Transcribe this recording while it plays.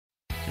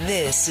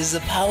This is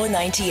a Power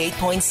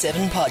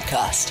 98.7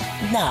 podcast.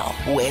 Now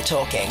we're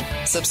talking.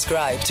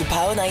 Subscribe to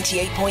Power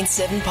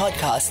 98.7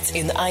 podcasts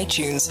in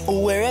iTunes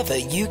or wherever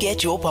you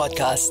get your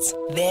podcasts.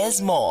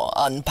 There's more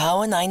on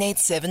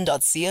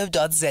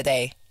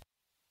power987.co.za.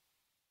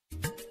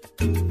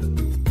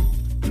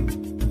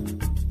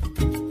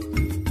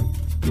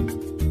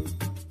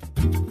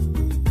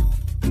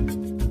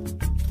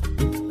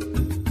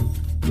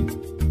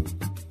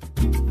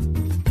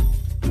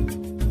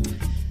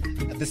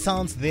 The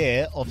sounds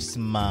there of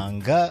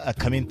Smanga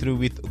coming through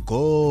with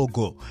Go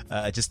Go,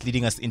 just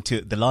leading us into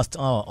the last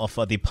hour of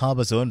the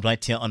Power Zone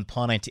right here on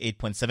Power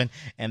 98.7.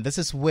 And this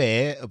is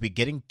where we're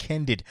getting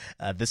candid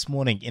this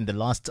morning in the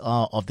last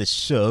hour of the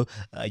show.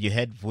 You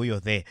had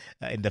Vuyo there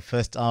in the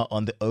first hour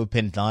on the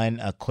open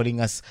line, calling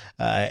us,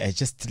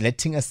 just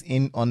letting us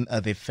in on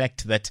the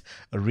fact that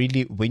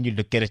really, when you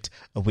look at it,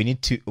 we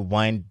need to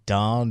wind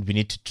down. We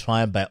need to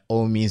try by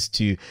all means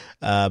to,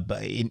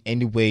 in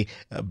any way,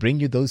 bring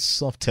you those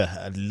softer,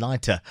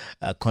 lighter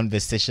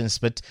conversations.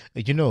 But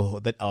you know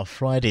that our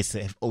Fridays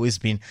have always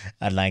been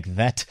like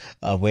that,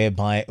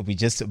 whereby we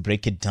just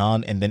break it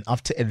down, and then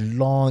after a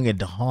long and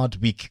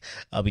hard week,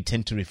 we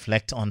tend to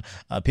reflect on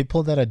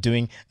people that are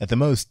doing the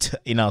most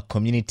in our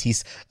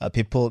communities,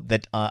 people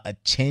that are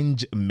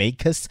change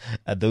makers,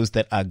 those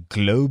that are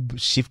globe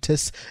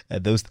shifters,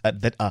 those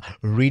that are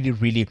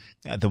really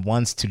the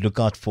ones to look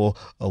out for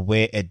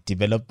where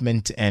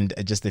development and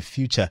just the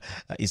future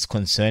is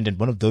concerned. And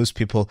one of those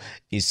people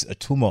is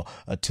Tumo.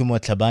 Tumo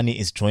Tlhabane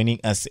is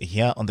joining us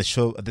here on the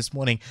show this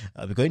morning.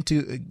 We're going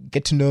to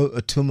get to know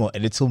Tumo a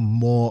little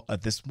more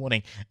this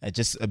morning,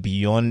 just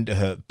beyond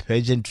her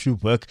pageantry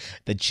work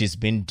that she's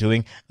been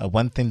doing.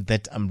 One thing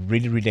that I'm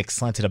really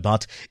excited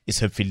about is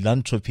her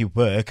philanthropy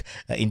work,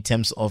 in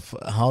terms of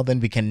how then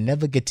we can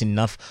never get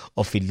enough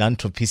of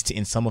philanthropists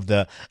in some of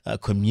the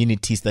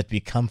communities that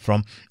we come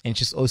from. And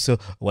she's also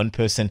one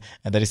person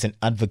that is an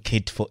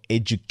advocate for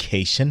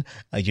education.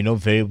 You know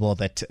very well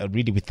that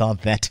really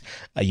without that,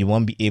 you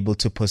won't be able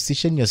to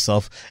position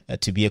yourself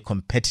to be a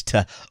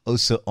competitor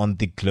also on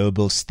the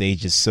global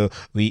stages. So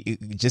we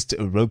just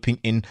roping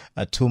in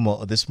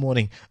Tumo this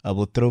morning.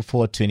 We'll throw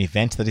forward to an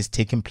event that is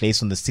taking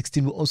place on the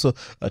 16th. We'll also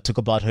talk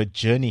about her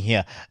journey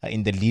here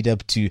in the lead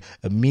up to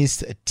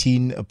Miss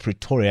Teen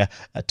Pretoria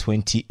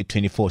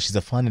 2024. She's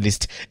a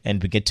finalist,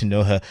 and we get to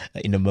know her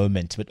in a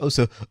moment. But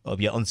also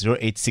we are on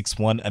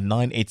 0861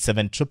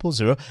 987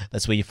 000.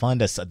 That's where you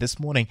find us this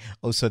morning.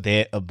 Also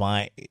there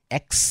by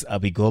X,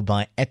 we go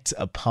by at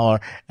Power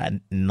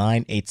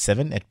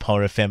 987, at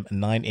Power FM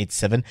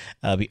 987.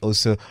 We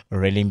also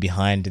railing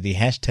behind the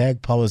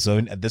hashtag Power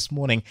Zone this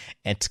morning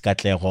at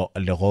Katlego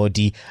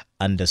Lerodi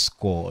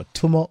 _.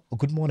 Tumo,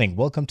 good morning.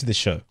 Welcome to the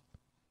show.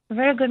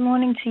 Very good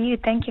morning to you.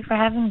 Thank you for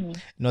having me.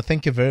 No,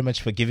 thank you very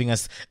much for giving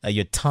us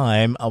your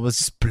time. I was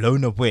just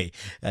blown away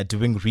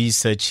doing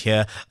research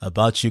here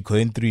about you,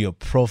 going through your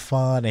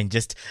profile and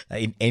just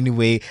in any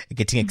way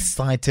getting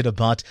excited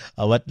about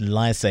what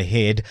lies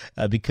ahead,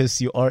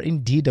 because you are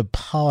indeed a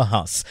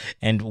powerhouse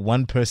and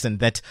one person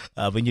that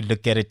when you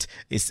look at it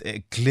is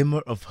a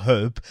glimmer of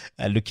hope,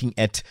 looking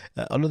at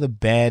all of the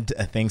bad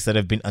things that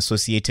have been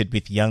associated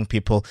with young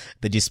people,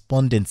 the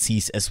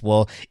despondencies as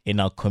well in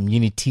our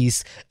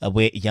communities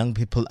where young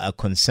people are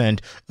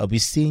concerned. We're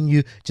seeing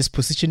you just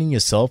positioning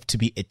yourself to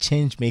be a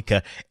change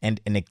maker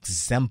and an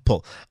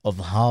example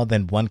of how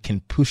then one can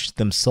push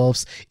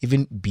themselves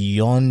even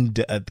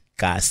beyond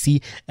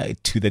Kasi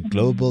to the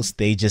global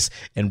stages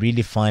and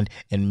really find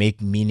and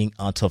make meaning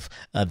out of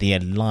their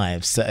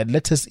lives.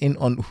 Let us in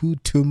on who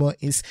Tumo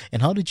is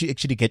and how did you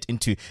actually get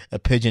into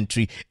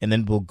pageantry, and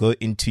then we'll go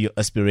into your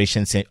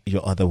aspirations and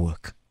your other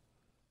work.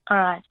 All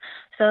right.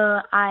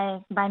 So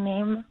by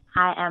name,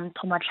 I am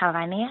Tumo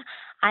Tlhabane.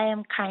 I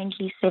am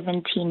currently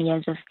 17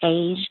 years of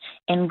age.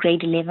 In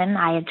grade 11,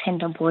 I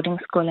attend a boarding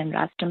school in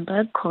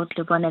Rustenburg called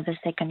Lubona II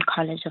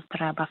College of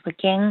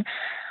Bafokeng.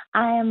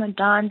 I am a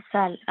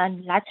dancer, a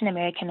Latin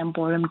American and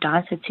ballroom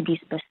dancer to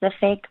be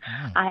specific.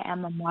 I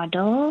am a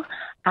model.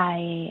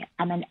 I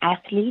am an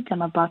athlete.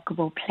 I'm a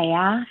basketball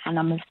player, and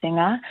I'm a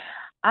singer.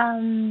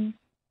 And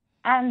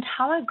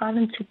how I got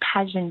into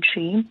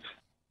pageantry,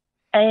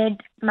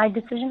 my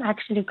decision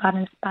actually got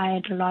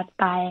inspired a lot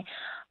by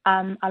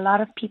a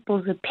lot of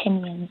people's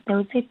opinions. They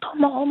would say,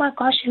 Toma, oh my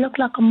gosh, you look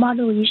like a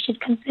model. You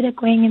should consider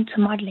going into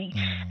modeling.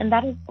 And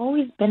that has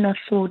always been a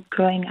thought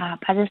growing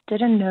up. I just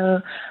didn't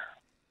know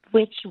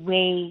which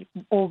way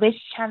or which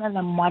channel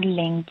of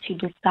modeling to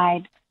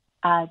decide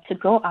to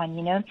go on,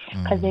 you know,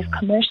 because there's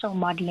commercial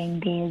modeling,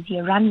 there's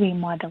your runway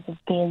models,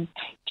 there's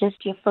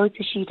just your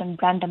photo shoot and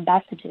brand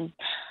ambassadors.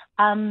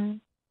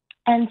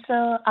 And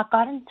so I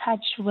got in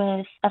touch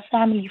with a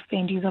family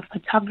friend who's a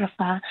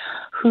photographer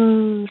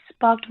who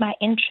sparked my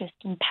interest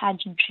in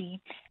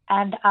pageantry.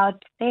 And I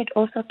would say it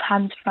also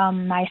comes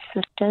from my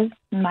sisters,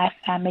 my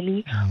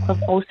family, who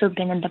have also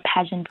been in the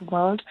pageant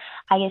world.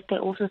 I guess they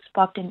also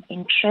sparked an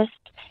interest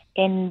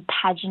in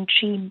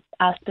pageantry,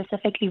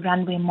 specifically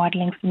runway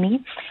modeling for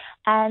me.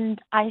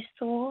 And I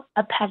saw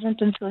a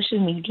pageant on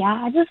social media.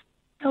 I just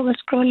I was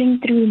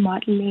scrolling through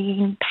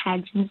modeling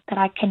pageants that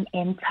I can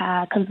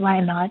enter, because why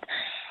not?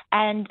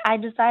 And I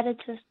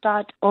decided to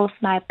start off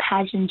my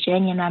pageant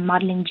journey and my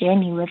modeling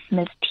journey with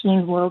Miss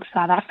Teen World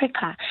South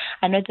Africa.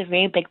 I know it's a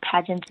very big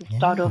pageant to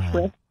start off Yeah.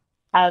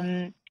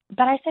 with.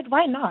 But I said,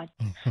 why not?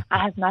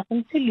 I have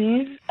nothing to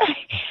lose.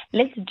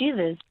 Let's do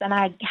this. And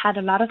I had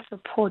a lot of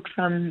support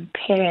from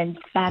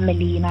parents,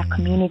 family, in our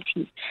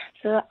community.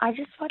 So I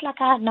just felt like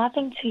I had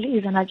nothing to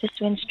lose, and I just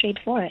went straight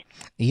for it.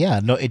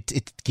 Yeah, no,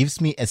 it gives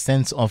me a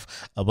sense of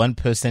one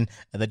person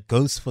that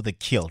goes for the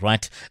kill,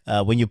 right?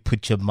 When you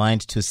put your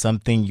mind to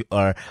something, you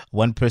are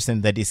one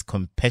person that is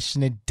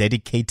compassionate,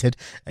 dedicated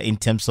in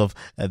terms of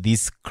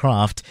this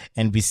craft,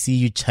 and we see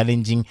you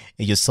challenging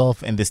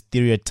yourself and the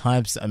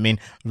stereotypes. I mean,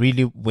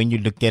 really, when you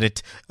look at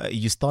it,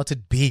 you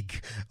started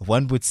big.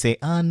 One would say,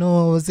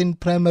 no, I was in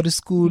primary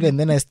school, and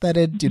then I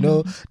started,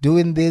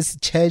 doing this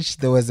church.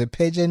 There was a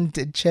pageant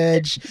at church.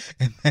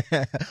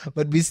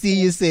 But we see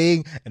you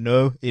saying,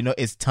 no,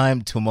 it's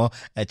time to more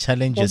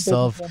challenge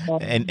yourself.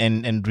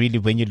 And really,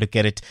 when you look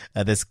at it,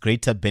 there's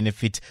greater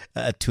benefit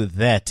to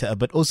that.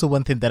 But also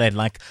one thing that I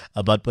like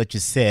about what you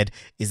said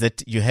is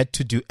that you had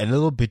to do a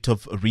little bit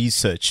of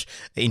research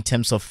in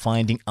terms of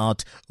finding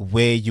out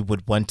where you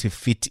would want to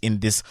fit in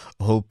this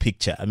whole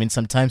picture. I mean,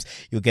 sometimes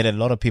you get a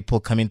lot of people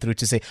coming through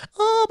to say,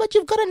 but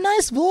you've got a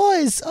nice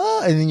voice.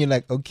 And then you're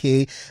like,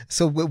 okay,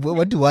 so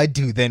what do I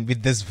do then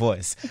with this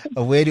voice?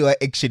 Where do I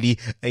actually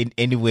in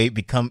any way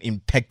become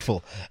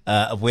impactful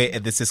where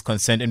this is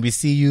concerned? And we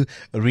see you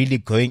really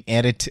going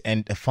at it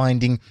and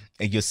finding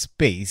your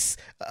space.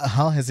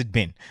 How has it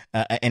been?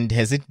 And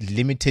has it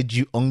limited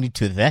you only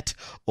to that?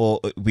 Or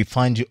we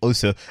find you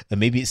also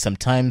maybe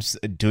sometimes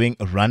doing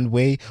a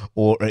runway,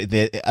 or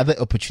there are other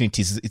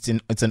opportunities?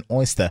 It's an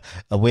oyster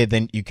where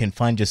then you can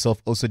find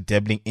yourself also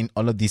dabbling in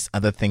all of these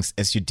other things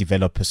as you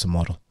develop as a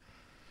model.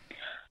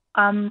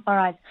 All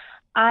right.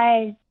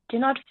 I do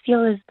not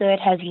feel as though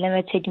it has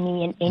limited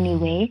me in any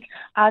way.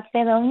 I'd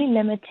say the only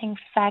limiting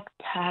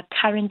factor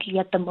currently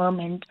at the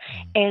moment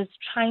is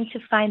trying to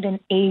find an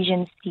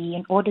agency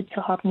in order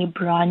to help me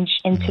branch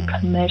into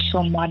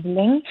commercial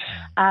modeling.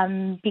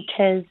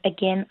 Because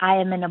again, I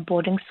am in a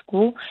boarding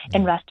school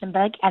in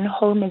Rustenburg, and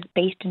home is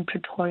based in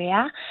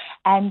Pretoria.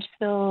 And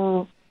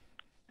so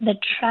the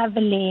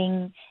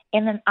traveling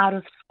in and out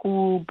of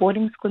school,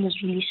 boarding school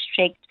is really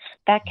strict.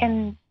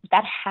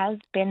 That has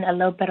been a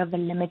little bit of a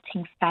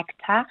limiting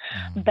factor.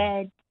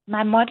 But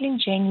my modeling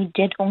journey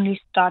did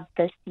only start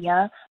this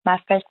year, my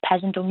first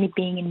pageant only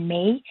being in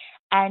May.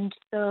 And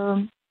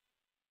so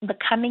the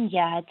coming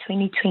year,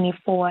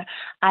 2024,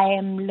 I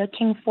am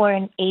looking for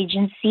an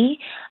agency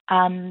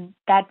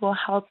that will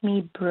help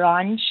me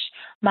branch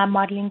my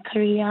modeling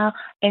career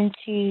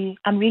into,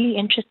 I'm really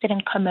interested in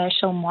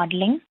commercial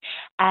modeling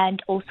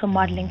and also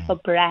modeling for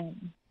brands.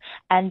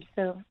 And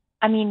so,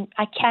 I mean,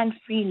 I can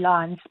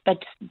freelance,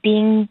 but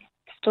being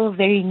still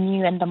very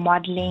new in the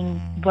modeling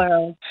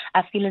world,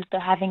 I feel as though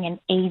having an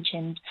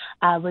agent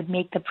would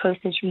make the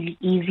process really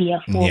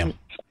easier for me.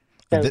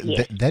 So,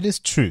 yes. That is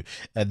true.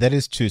 That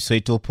is true. So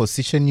it will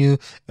position you.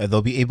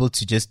 They'll be able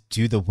to just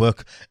do the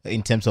work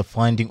in terms of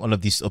finding all of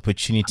these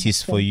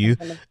opportunities for you.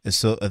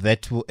 So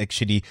that will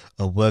actually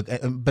work.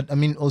 But I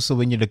mean, also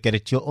when you look at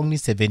it, you're only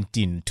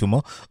 17,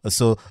 Tumo.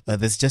 So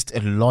there's just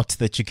a lot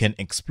that you can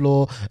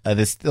explore.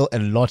 There's still a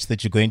lot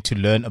that you're going to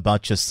learn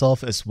about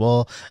yourself as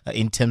well,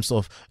 in terms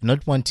of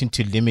not wanting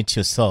to limit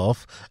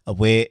yourself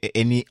where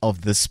any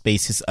of the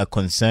spaces are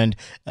concerned.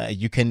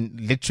 You can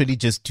literally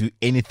just do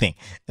anything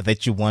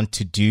that you want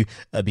to do,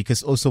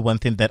 because also one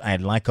thing that I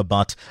like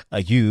about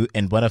you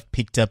and what I've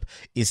picked up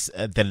is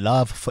the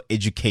love for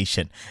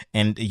education,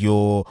 and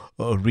your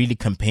really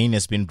campaign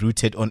has been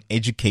rooted on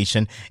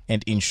education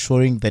and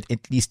ensuring that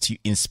at least you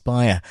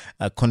inspire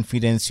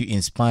confidence, you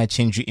inspire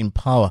change, you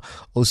empower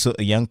also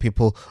young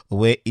people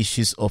where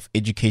issues of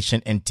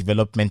education and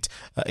development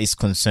is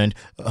concerned.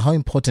 How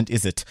important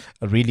is it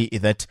really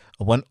that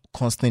one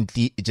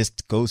constantly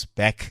just goes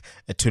back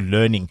to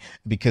learning?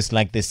 Because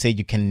like they say,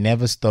 you can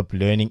never stop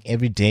learning.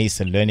 Every day is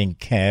a learning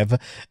curve.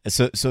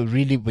 So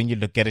really, when you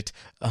look at it,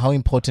 how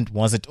important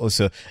was it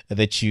also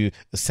that you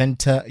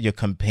center your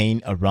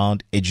campaign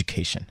around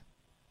education?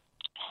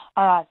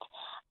 All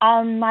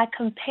right. My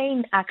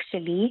campaign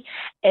actually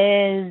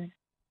is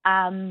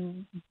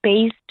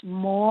based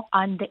more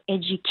on the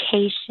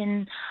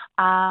education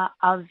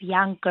of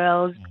young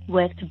girls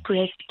with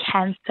breast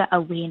cancer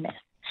awareness.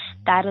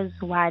 That is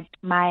what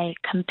my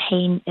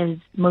campaign is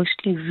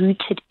mostly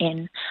rooted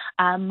in.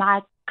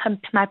 My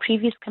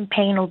previous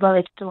campaign, although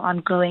it's still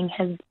ongoing,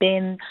 has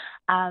been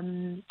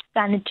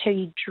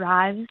sanitary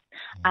drives,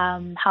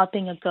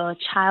 helping a girl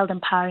child,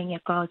 empowering a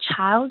girl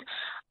child,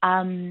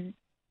 and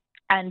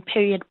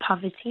period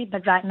poverty.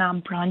 But right now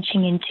I'm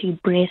branching into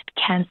breast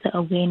cancer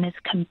awareness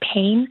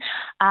campaign,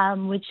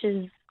 which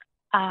is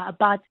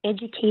about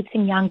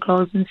educating young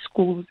girls in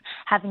schools,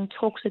 having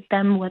talks with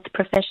them, with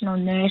professional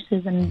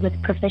nurses and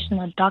with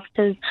professional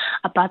doctors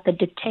about the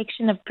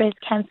detection of breast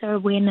cancer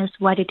awareness,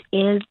 what it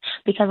is,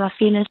 because I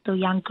feel as though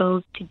young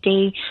girls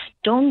today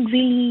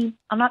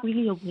are not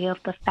really aware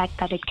of the fact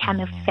that it can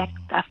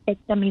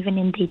affect them even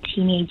in their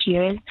teenage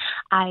years.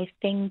 I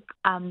think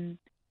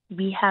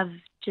we have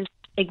just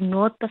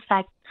ignored the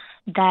fact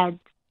that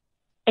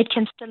it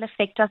can still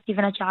affect us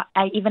even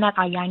at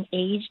our young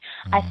age.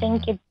 I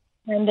think it's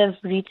kind of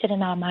rooted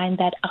in our mind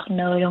that, oh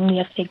no, it only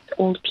affects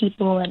old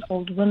people and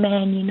old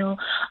women, you know.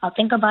 I'll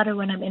think about it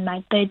when I'm in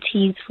my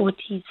 30s,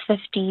 40s,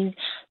 50s.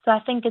 So I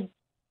think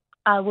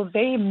we're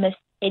very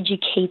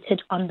miseducated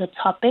on the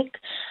topic,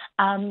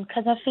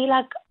 because I feel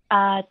like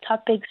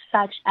topics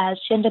such as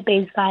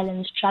gender-based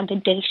violence, drug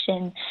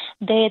addiction,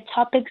 they're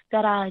topics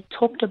that are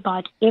talked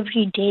about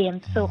every day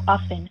and so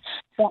often.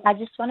 So I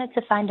just wanted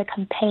to find a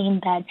campaign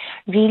that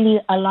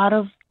really a lot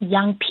of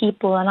young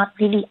people are not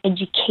really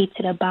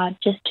educated about,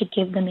 just to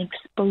give them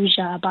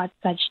exposure about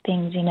such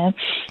things, you know.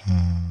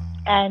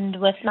 And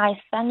with my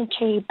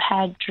sanitary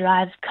pad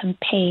drive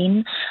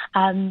campaign,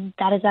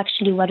 that is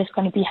actually what is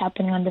going to be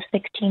happening on the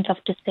 16th of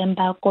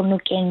December,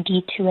 Konuk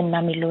ND2 in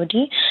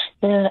Mamelodi.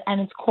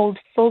 And it's called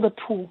Fill the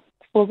Pool,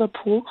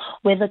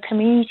 where the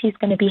community is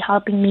going to be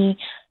helping me,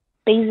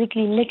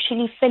 basically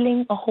literally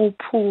filling a whole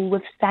pool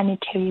with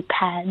sanitary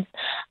pads.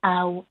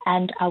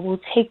 And I will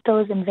take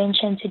those and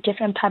venture into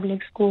different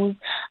public schools,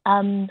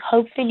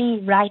 hopefully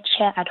right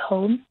here at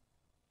home,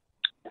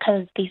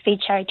 because they say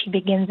charity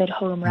begins at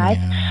home, right?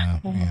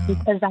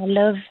 Because I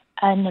live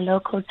in a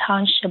local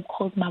township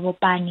called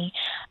Mabopane.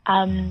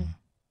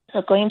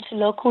 So going to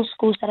local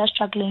schools that are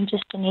struggling,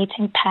 just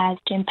donating pads,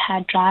 doing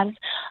pad drives,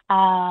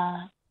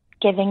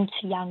 giving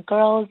to young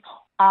girls,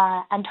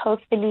 and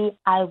hopefully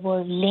I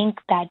will link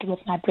that with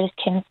my breast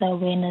cancer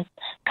awareness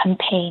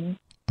campaign.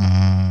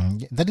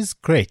 That is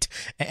great.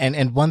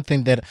 And one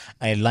thing that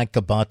I like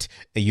about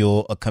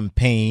your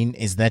campaign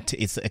is that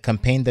it's a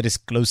campaign that is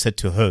closer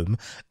to home.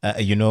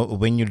 You know,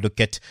 when you look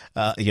at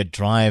your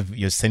drive,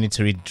 your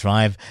sanitary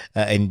drive,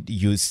 and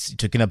you're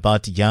talking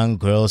about young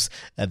girls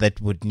that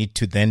would need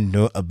to then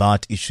know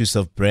about issues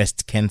of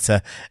breast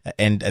cancer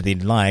and the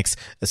likes.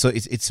 So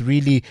it's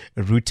really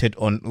rooted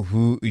on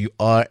who you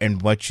are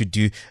and what you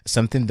do,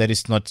 something that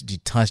is not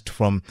detached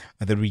from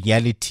the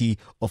reality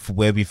of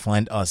where we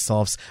find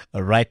ourselves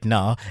right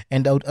now.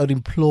 And I would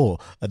implore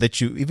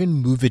that you even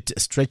move it,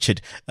 stretch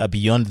it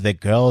beyond the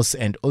girls,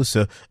 and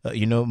also,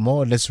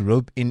 more or less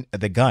rope in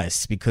the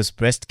guys, because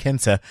breast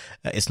cancer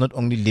is not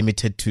only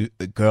limited to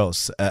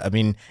girls. I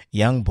mean,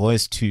 young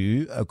boys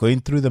too are going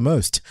through the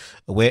most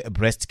where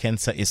breast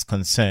cancer is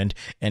concerned,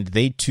 and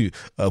they too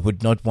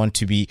would not want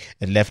to be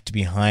left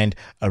behind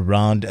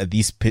around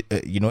these,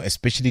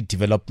 especially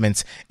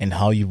developments, and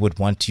how you would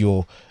want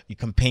your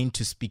campaign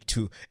to speak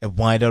to a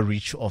wider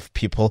reach of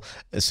people.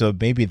 So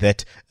maybe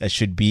that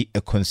should be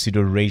a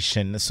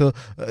consideration. So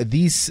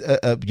these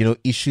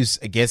issues,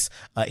 I guess,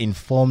 are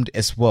informed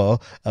as well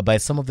by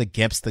some of the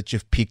gaps that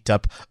you've picked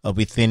up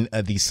within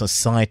the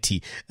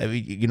society.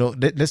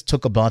 Let's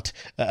talk about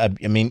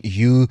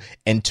you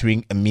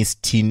entering Miss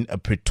Teen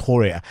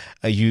Pretoria.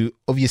 You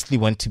obviously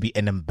want to be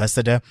an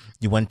ambassador,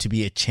 you want to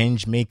be a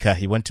change maker,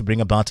 you want to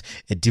bring about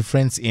a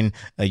difference in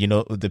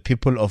the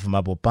people of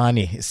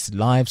Mabopane's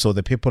lives, or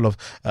the people of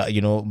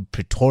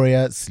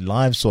Pretoria's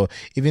lives, or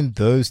even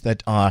those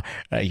that are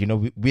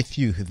with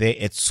you there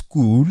at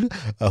school,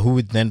 who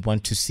would then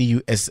want to see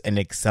you as an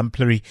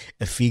exemplary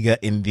figure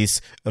in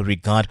this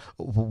regard.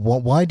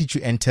 Why did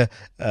you enter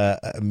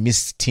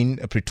Miss Teen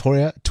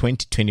Pretoria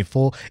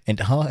 2024,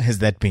 and how has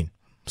that been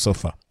so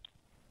far?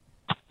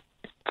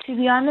 To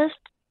be honest,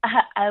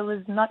 I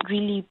was not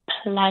really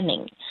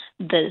planning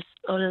this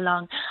all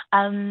along.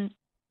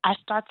 I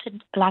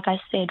started, like I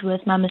said,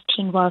 with Mama's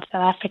Teen World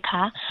South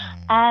Africa,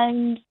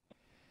 and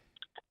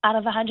out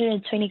of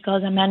 120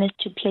 girls, I managed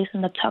to place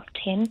in the top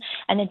 10,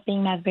 and it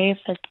being my very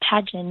first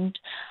pageant,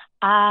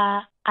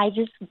 I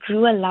just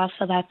grew a love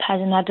for that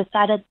pageant. I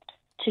decided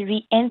to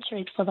re-enter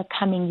it for the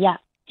coming year.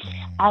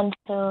 And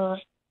so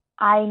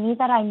I knew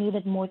that I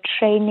needed more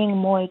training,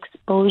 more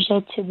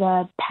exposure to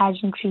the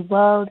pageantry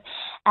world.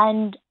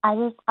 And I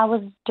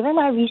was doing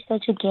my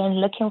research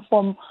again, looking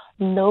for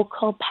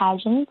local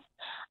pageants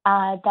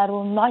that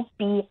will not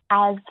be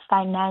as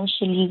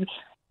financially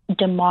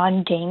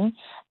demanding,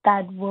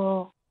 that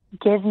will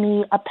give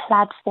me a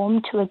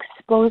platform to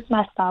expose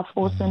myself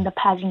also in the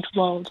pageant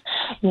world.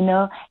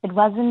 It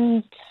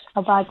wasn't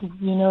about,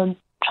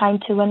 trying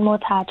to win more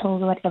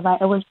titles or whatever.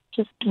 It was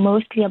just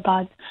mostly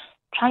about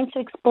trying to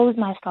expose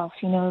myself,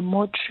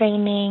 more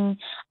training,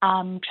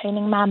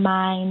 training my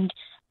mind,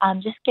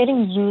 just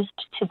getting used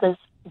to this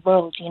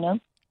world,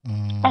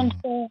 And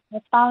so I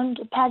found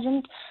a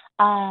pageant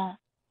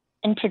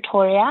in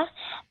Pretoria,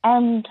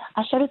 and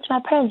I showed it to my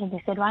parents, and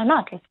they said, why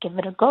not? Let's give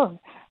it a go,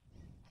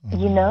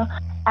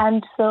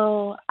 And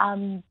so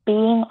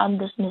being on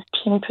this Miss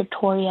Teen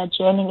Pretoria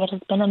journey, it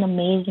has been an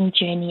amazing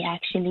journey,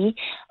 actually.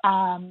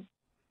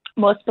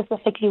 more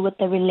specifically with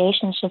the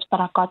relationships that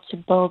I got to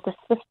build, the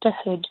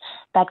sisterhood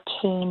that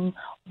came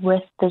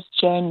with this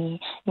journey,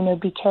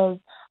 because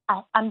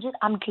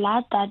I'm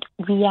glad that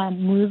we are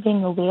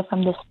moving away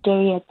from the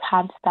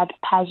stereotypes that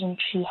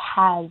pageantry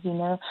has,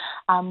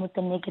 with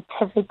the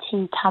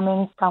negativity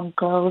coming from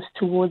girls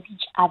towards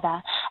each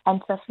other.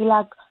 And so I feel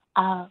like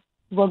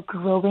we're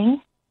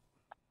growing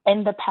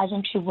in the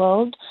pageantry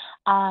world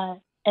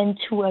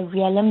into a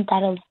realm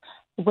that is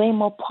way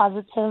more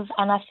positive,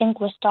 and I think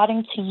we're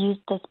starting to use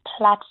this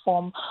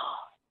platform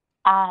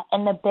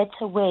in a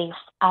better way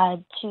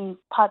to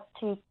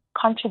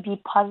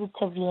contribute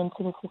positively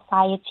into the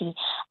society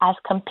as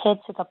compared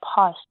to the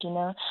past,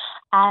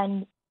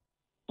 And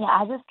yeah,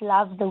 I just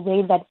love the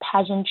way that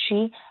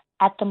pageantry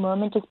at the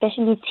moment,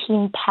 especially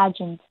teen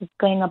pageants, is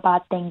going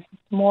about things.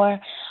 It's more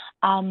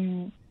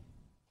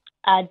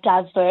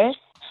diverse.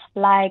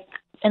 Like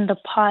in the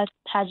past,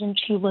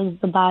 pageantry was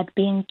about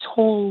being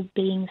tall,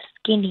 being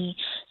skinny.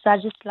 So I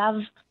just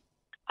love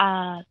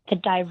the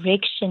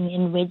direction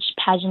in which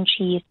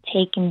pageantry is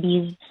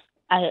taking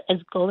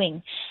is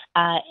going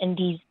in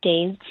these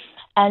days.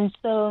 And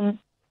so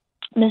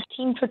Miss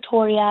Teen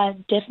Pretoria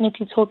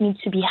definitely taught me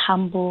to be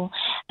humble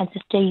and to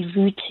stay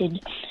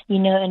rooted,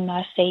 in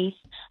my faith.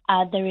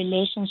 The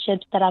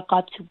relationships that I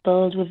got to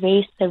build were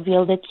very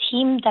surreal. The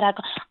team that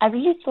I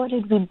really thought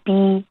it would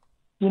be,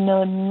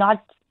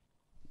 not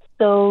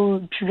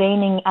so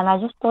draining, and I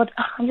just thought,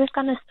 I'm just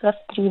going to swift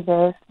through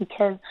this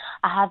because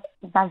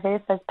my very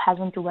first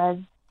pageant was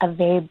a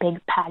very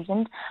big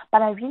pageant,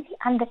 but I really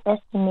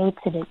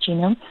underestimated it,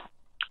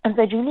 And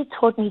so it really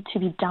taught me to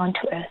be down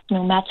to earth,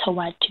 no matter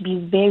what, to be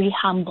very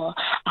humble.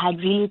 I had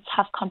really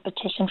tough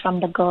competition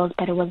from the girls,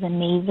 but it was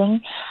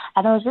amazing.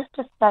 And it was just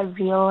a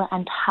surreal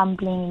and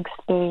humbling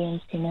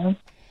experience,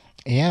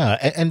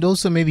 Yeah, and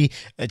also maybe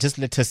just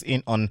let us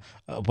in on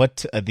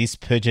what this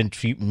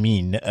pageantry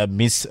mean,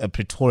 Miss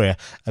Pretoria,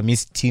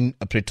 Miss Teen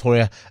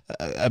Pretoria.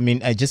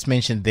 I just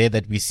mentioned there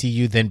that we see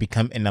you then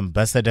become an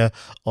ambassador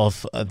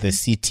of the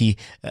city,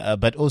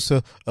 but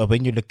also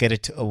when you look at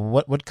it,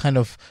 what kind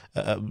of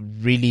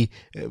really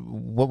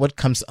what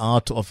comes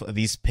out of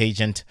this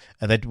pageant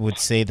that would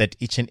say that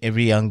each and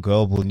every young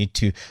girl will need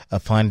to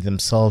find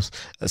themselves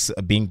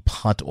being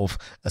part of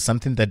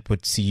something that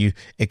would see you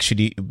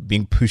actually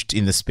being pushed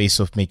in the space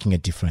of making a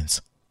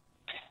difference?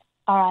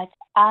 All right.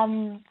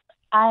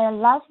 I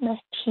love Miss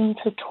Teen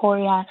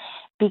Pretoria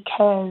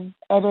because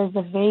it is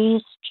a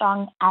very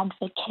strong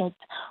advocate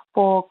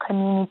for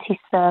community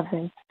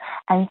service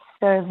and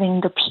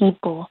serving the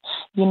people.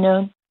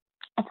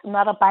 It's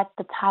not about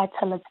the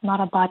title. It's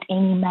not about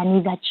any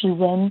money that you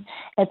win.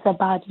 It's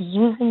about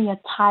using your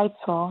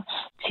title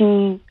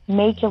to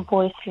make your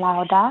voice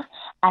louder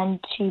and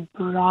to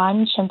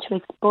branch and to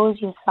expose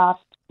yourself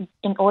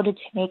in order to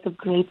make a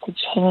greater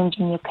change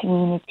in your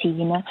community,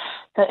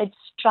 So it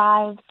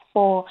strives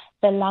for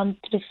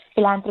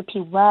philanthropy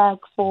work,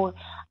 for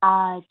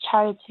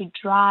charity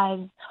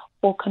drives,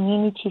 for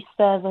community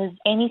service,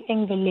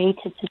 anything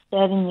related to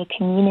serving your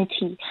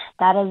community.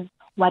 That is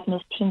what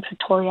Miss Teen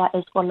Pretoria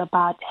is all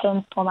about.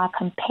 Hence, for my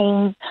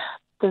campaigns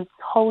this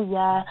whole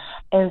year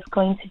is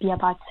going to be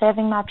about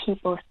serving my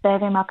people,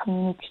 serving my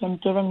community,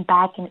 and giving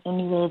back in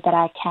any way that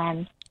I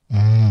can.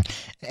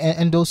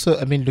 And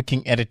also,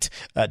 looking at it,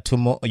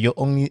 Tomo, you're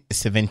only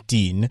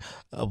 17.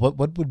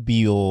 What would be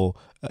your,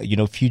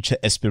 future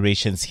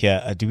aspirations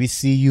here? Do we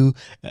see you,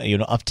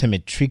 after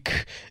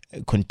matric,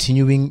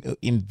 continuing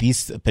in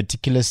this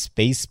particular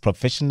space,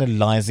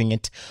 professionalizing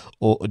it,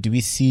 or do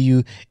we see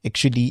you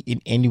actually in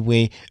any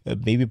way,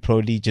 maybe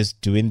probably just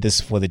doing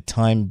this for the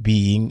time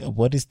being?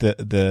 What is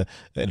the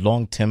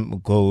long-term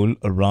goal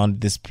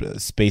around this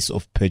space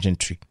of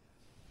pageantry?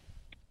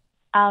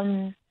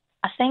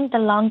 I think the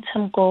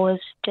long-term goal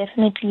is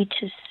definitely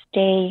to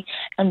stay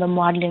in the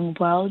modeling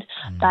world.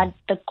 That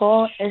the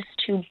goal is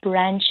to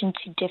branch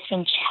into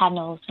different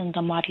channels in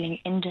the modeling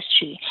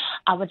industry.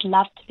 I would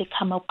love to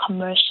become a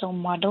commercial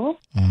model,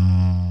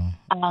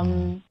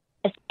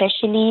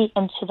 especially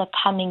into the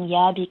coming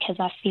year, because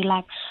I feel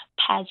like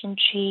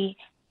pageantry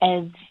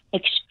is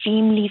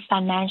extremely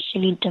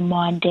financially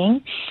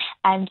demanding.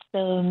 And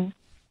so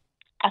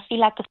I feel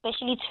like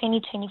especially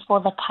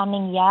 2024, the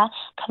coming year,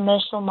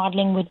 commercial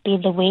modeling would be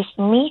the way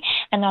for me.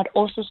 And I'd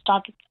also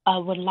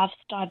would love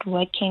to start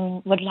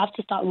working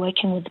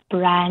with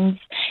brands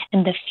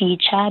in the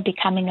future,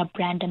 becoming a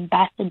brand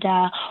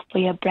ambassador for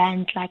your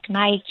brands like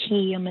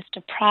Nike or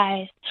Mr.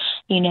 Price,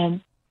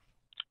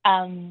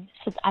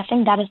 So I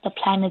think that is the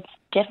plan. It's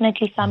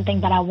definitely something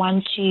that I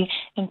want to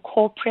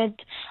incorporate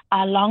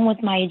along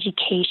with my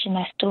education.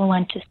 I still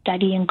want to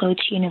study and go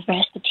to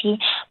university,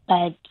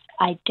 but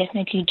I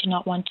definitely do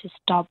not want to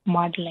stop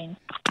modeling.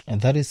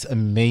 And that is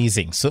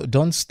amazing. So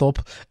don't stop,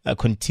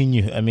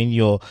 continue. I mean,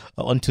 you're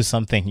onto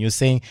something. You're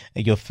saying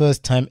your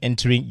first time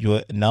entering,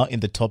 you're now in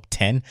the top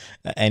 10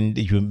 and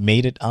you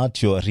made it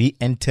out, you're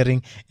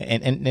re-entering.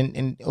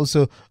 And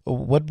also,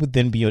 what would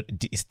then be your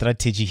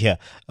strategy here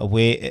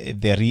where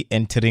the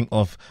re-entering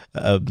of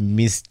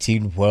Miss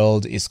Teen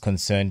World is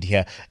concerned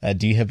here?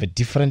 Do you have a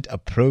different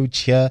approach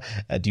here?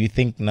 Do you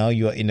think now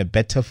you're in a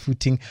better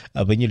footing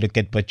when you look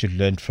at what you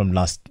learned from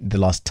the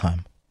last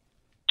time?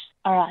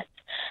 All right.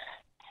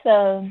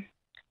 So,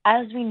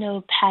 as we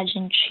know,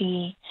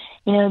 pageantry,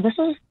 this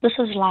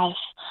is life.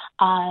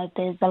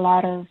 There's a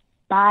lot of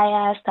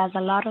bias. There's a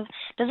lot of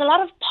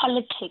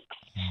politics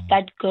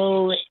that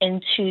go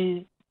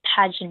into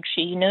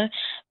pageantry.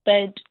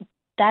 But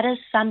that is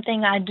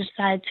something I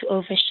decided to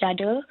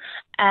overshadow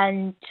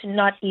and to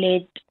not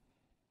let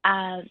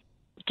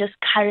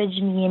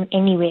discourage me in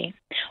any way.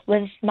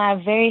 With my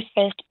very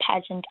first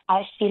pageant,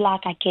 I feel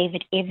like I gave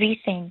it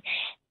everything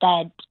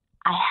that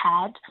I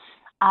had.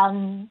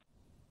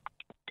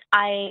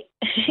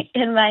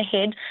 In my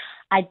head,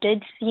 I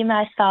did see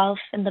myself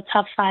in the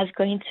top 5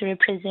 going to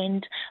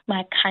represent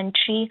my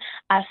country.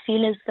 I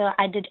feel as though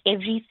I did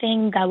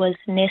everything that was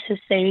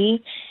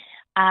necessary,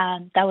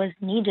 that was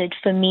needed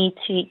for me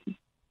to,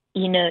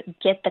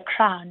 get the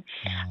crown.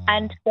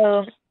 And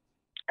so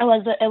it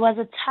was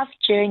a tough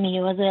journey.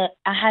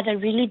 I had a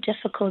really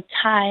difficult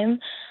time,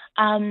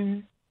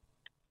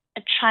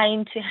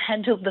 trying to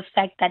handle the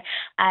fact that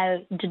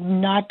I did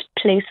not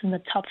place in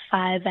the top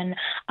 5 and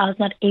I was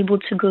not able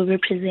to go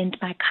represent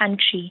my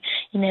country,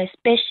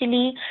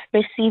 especially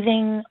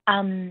receiving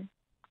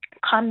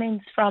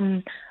comments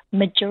from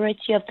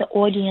majority of the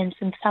audience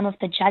and some of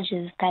the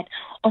judges that,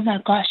 oh my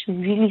gosh, we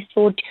really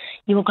thought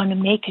you were going to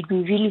make it.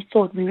 We really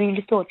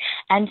thought.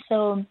 And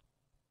so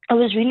it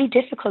was really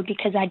difficult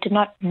because I did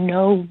not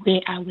know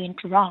where I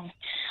went wrong.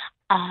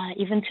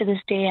 Even to this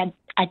day,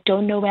 I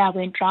don't know where I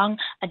went wrong.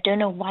 I don't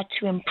know what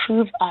to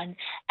improve on.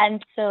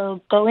 And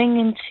so going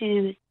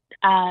into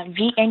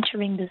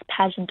re-entering this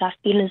pageant, I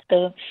feel as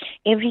though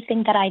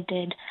everything that I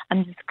did,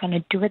 I'm just going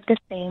to do it the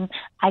same.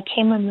 I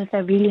came in with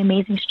a really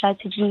amazing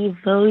strategy,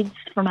 votes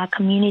from our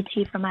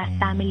community, from my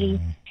family.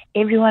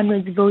 Everyone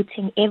was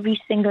voting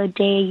every single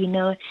day,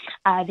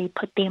 they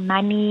put their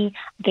money,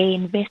 they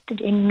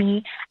invested in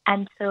me.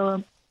 And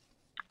so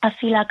I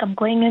feel like I'm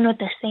going in with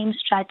the same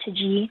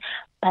strategy,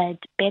 but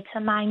better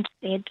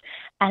mindset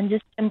and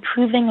just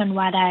improving on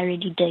what I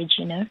already did,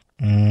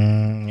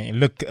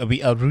 Look,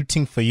 we are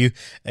rooting for you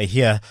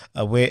here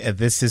where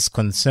this is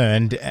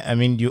concerned. I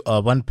mean, you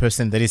are one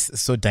person that is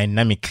so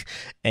dynamic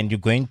and you're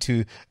going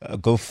to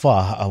go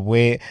far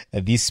where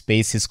this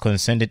space is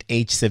concerned at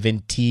age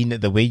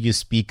 17. The way you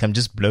speak, I'm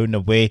just blown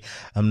away.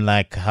 I'm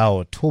like,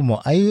 how?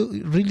 Tomo, are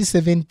you really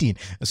 17?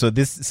 So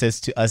this says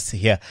to us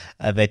here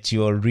that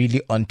you're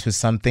really onto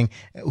something.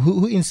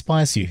 Who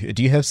inspires you?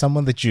 Do you have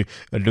someone that you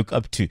look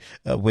up to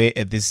where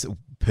this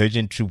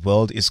pageantry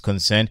world is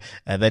concerned,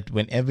 that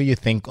whenever you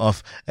think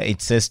of,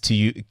 it says to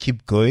you,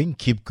 keep going,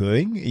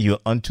 you're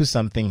onto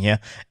something here,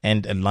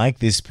 and like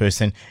this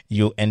person,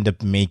 you'll end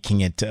up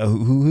making it.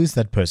 Who is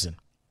that person?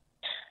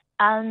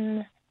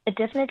 It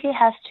definitely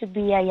has to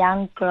be a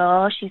young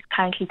girl. She's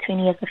currently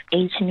 20 years of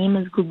age. Her name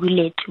is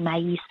Gugulethu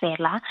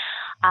Mayisela.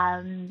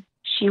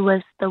 She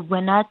was the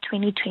winner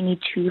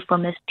 2022 for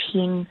Miss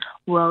Teen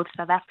World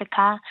South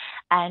Africa,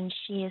 and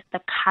she is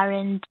the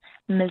current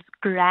Miss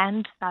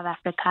Grand South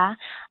Africa.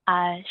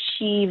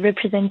 She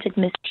represented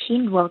Miss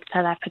Teen World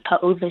South Africa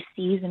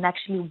overseas and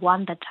actually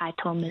won the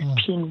title Miss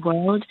Teen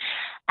World.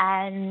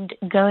 And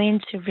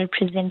going to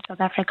represent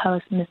South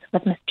Africa with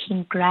Miss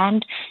Teen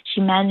Grand,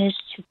 she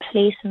managed to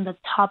place in the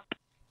top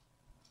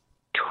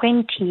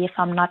 20, if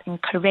I'm not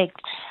incorrect.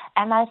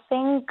 And I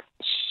think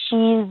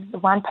she's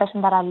one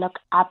person that I look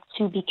up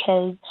to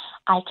because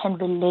I can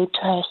relate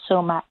to her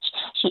so much.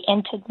 She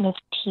entered Miss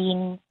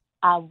Teen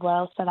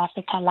World South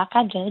Africa like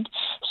I did.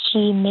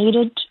 She made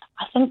it,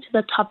 I think, to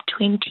the top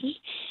 20.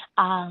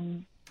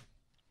 And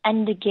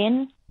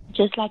again,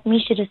 just like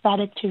me, she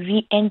decided to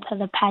re-enter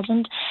the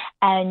pageant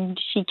and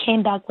she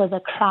came back with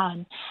a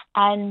crown.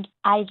 And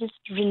I just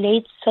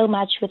relate so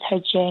much with her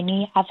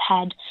journey. I've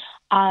had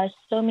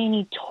so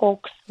many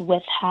talks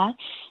with her,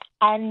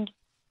 and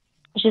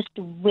just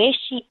where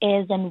she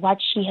is and what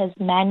she has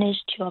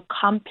managed to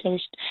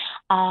accomplish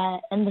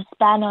in the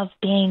span of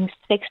being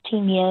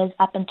 16 years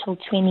up until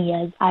 20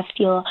 years, I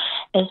feel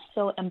is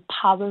so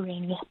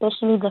empowering,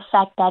 especially the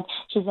fact that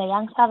she's a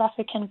young South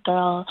African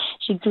girl.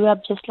 She grew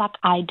up just like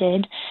I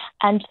did.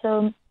 And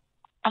so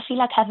I feel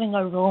like having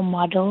a role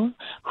model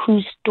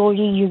whose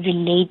story you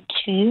relate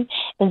to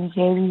is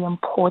very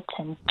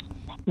important.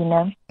 you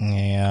know.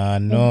 Yeah,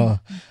 no,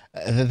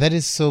 that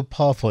is so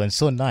powerful and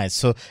so nice.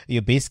 So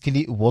you're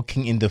basically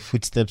walking in the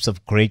footsteps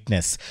of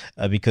greatness,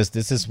 because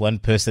this is one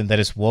person that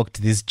has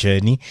walked this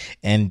journey,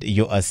 and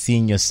you are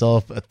seeing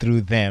yourself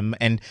through them.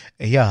 And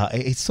yeah,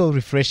 it's so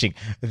refreshing,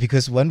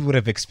 because one would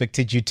have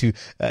expected you to,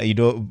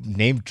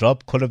 name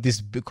drop, call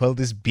these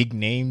big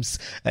names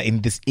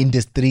in this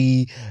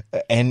industry,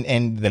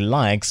 and the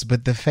likes.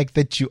 But the fact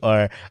that you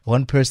are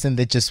one person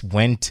that just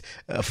went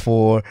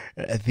for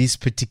this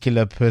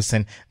particular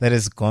person that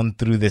has gone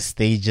through the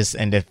stages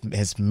and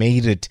has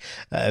made it.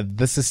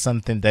 This is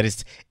something that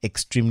is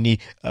extremely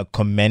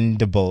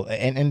commendable.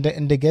 And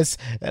I guess,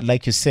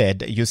 like you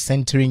said, you're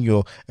centering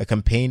your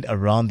campaign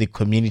around the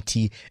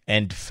community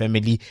and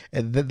family.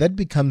 That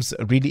becomes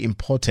really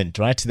important,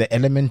 right? The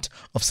element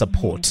of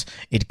support.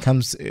 It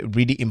becomes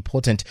really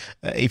important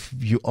if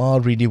you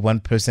are really one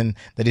person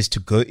that is to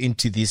go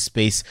into this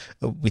space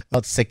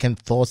without second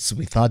thoughts,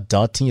 without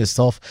doubting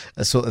yourself.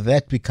 So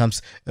that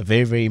becomes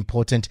very, very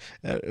important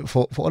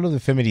for all of the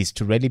families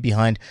to rally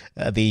behind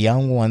the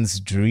young ones'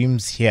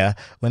 dreams here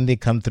when they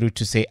come through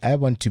to say, I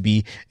want to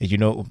be,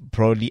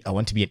 probably I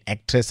want to be an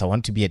actress, I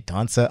want to be a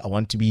dancer, I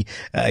want to be,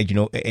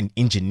 an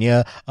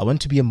engineer, I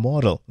want to be a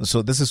model.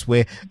 So this is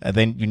where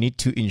then you need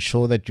to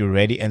ensure that you're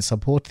ready and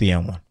support the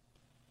young one.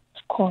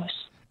 Of course.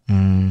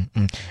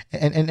 Mm-hmm.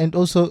 And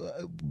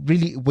also,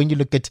 really, when you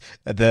look at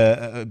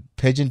the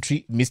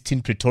pageantry Miss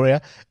Teen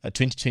Pretoria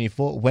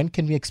 2024, when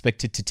can we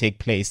expect it to take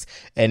place?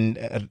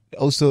 And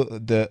also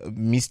the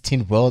Miss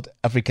Teen World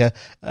Africa,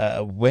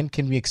 when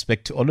can we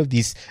expect all of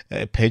these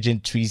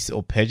pageantries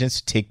or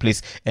pageants to take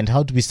place? And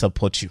how do we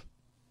support you?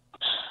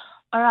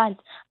 All right.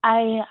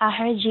 I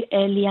heard you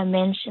earlier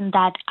mention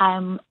that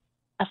I'm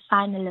a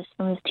finalist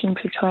for Miss Teen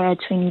Pretoria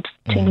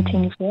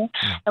 2024.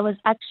 It was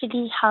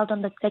actually held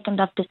on the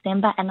 2nd of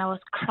December, and I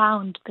was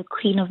crowned the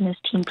Queen of Miss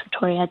Teen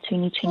Pretoria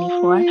 2024.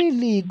 Oh,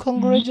 really?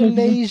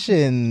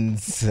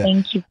 Congratulations.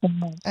 Thank you so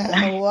much.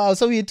 Wow.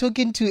 So we're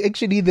talking to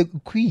actually the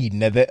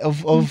Queen of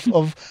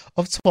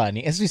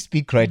Tswane as we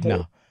speak right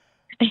now.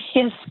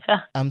 Yes,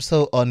 sir. I'm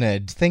so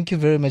honored. Thank you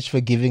very much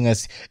for giving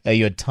us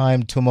your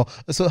time, Tomo.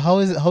 So how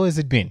has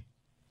it been?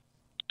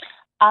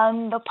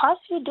 The past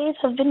few days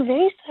have been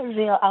very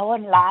surreal, I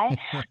won't lie.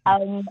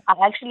 I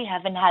actually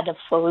haven't had a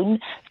phone,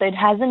 so it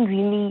hasn't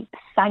really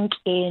sunk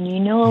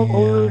in,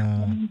 all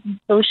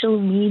social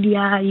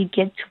media, you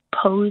get to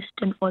post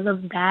and all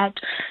of that.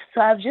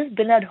 So I've just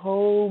been at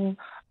home,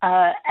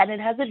 and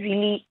it hasn't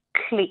really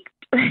clicked.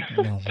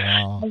 Oh,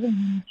 wow.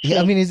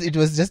 Yeah, I mean, it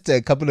was just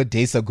a couple of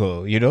days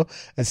ago,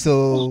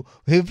 so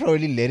we'll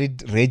probably let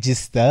it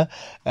register,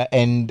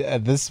 and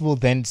this will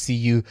then see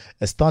you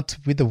start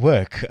with the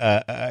work,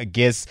 I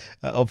guess,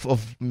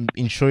 of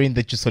ensuring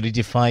that you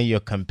solidify your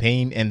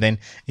campaign, and then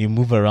you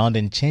move around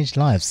and change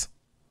lives.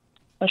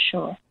 For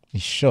sure.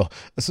 Sure.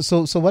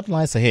 So what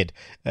lies ahead?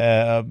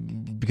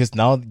 Because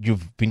now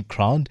you've been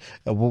crowned,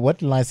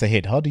 what lies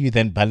ahead? How do you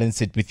then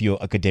balance it with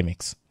your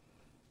academics?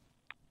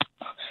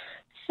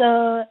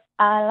 So,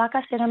 like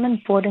I said, I'm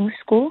in boarding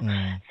school,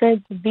 so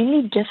it's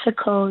really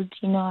difficult,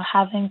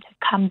 having to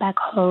come back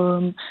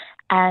home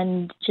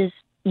and just,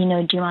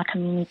 do my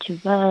community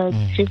work,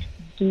 just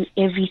do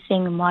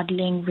everything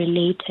modeling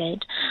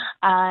related.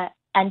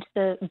 And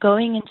so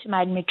going into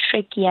my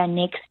matric year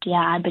next year,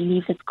 I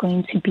believe it's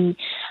going to be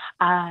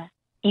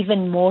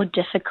even more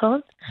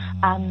difficult.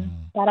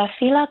 But I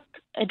feel like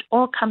it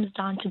all comes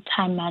down to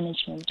time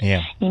management.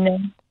 Yeah.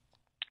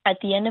 At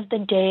the end of the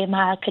day,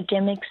 my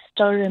academics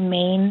still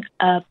remain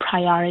a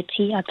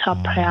priority, a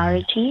top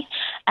priority.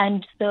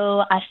 And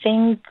so I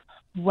think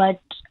what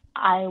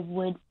I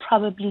would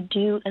probably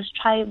do is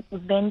try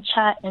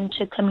venture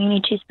into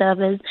community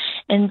service,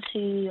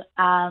 into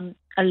a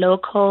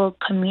local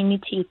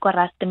community,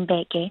 because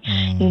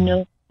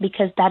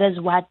that is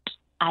what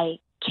I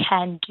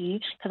can do,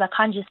 because I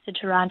can't just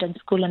sit around in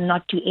school and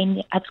not do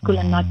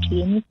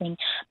anything.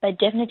 But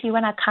definitely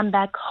when I come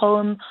back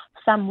home,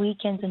 some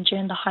weekends and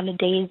during the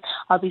holidays,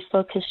 I'll be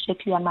focused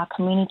strictly on my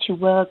community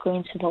work,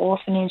 going to the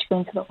orphanage,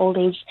 going to the old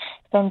age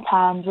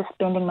center, just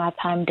spending my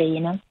time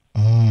there,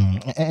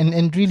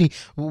 And really,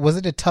 was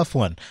it a tough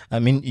one? I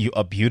mean, you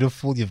are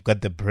beautiful, you've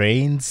got the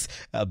brains,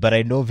 but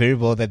I know very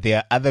well that there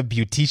are other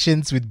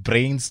beauticians with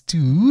brains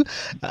too.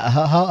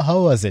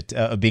 How was it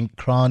being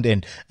crowned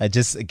and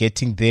just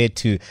getting there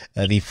to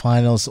the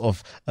finals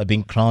of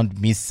being crowned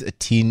Miss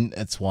Teen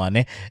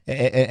Tswane?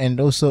 And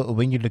also,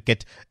 when you look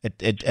at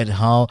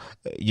how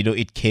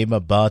it came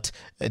about,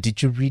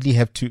 did you really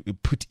have to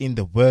put in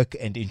the work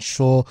and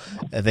ensure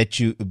that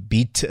you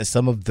beat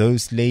some of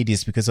those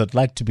ladies? Because I'd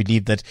like to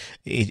believe that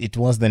it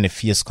was then a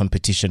fierce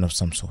competition of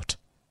some sort.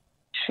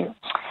 True.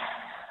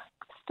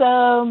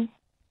 So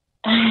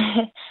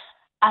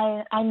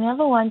I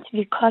never want to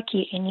be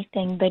cocky or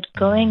anything, but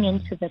going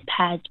into this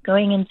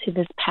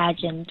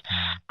pageant,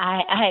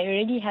 I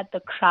already had the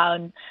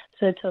crown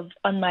sort of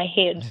on my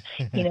head,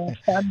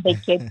 from the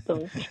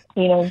get-go,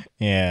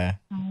 Yeah.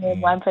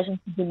 I'm one person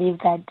to believe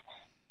that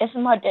if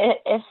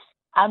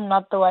I'm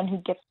not the one who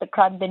gets the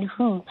crown, then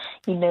who?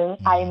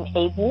 I am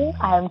able,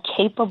 I am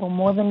capable,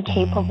 more than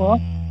capable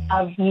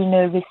of,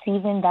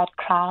 receiving that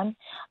crown.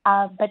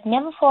 But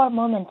never for a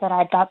moment did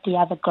I doubt the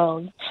other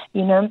girls,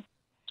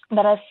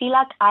 But I feel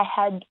like I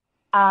had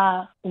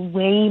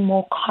way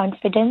more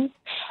confidence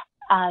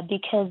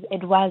because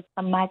it was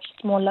a much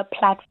smaller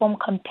platform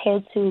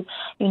compared to,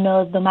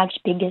 the much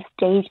bigger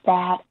stage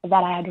that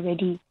I had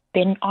already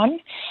been on.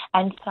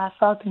 And so I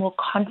felt more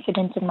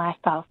confident in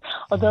myself.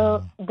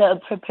 Although the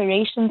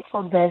preparations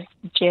for this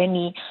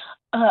journey,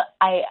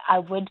 I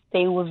would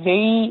say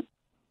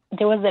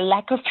there was a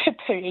lack of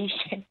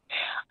preparation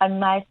on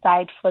my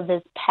side for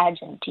this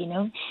pageant,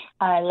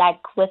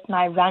 like with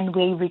my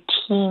runway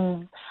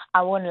routine.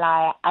 I won't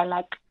lie.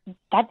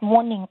 That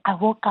morning I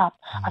woke up.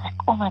 I was like,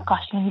 oh my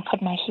gosh, let me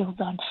put my heels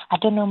on. I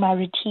don't know my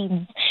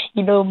routines.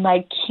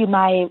 My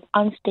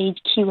onstage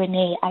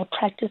Q&A, I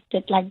practiced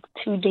it like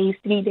 2 days,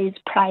 3 days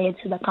prior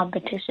to the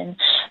competition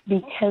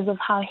because of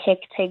how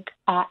hectic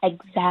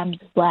exams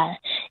were.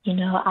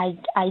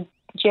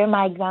 During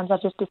my exams, I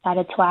just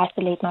decided to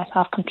isolate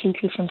myself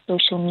completely from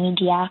social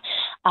media,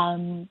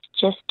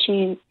 just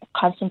to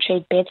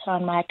concentrate better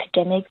on my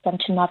academics and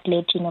to not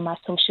let, my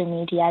social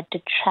media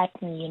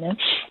detract me,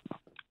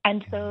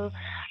 And so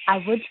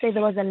I would say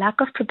there was a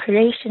lack of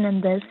preparation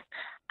in this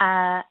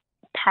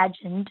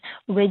pageant,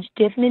 which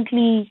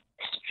definitely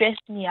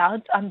stressed me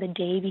out on the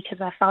day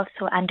because I felt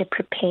so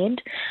underprepared.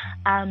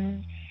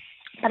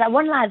 But I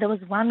won't lie, there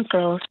was one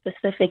girl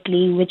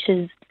specifically,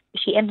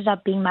 she ended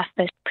up being my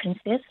first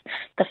princess,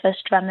 the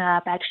first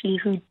runner-up actually,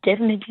 who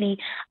definitely,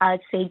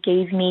 I'd say,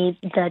 gave me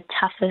the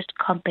toughest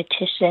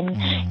competition,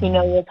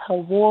 with her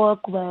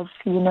walk, with,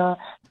 her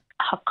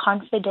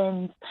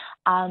confidence,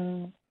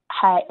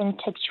 her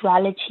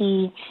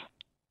intellectuality.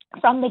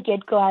 From the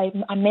get-go,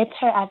 I met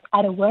her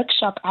at a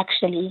workshop,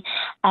 actually.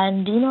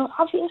 And,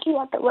 obviously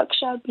at the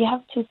workshop, you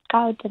have to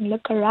scout and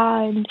look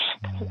around.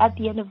 At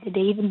the end of the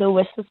day, even though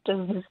we're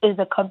sisters, this is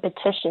a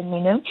competition,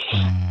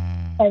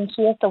 And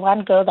she was the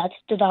one girl that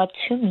stood out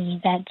to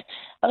me that,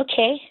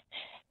 okay,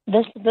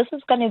 this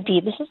is gonna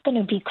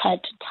be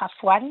quite a tough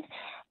one,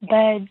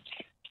 but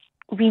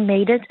we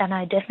made it, and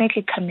I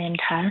definitely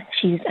commend her.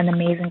 She's an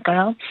amazing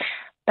girl.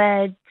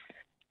 But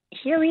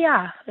here we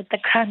are with the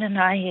crown on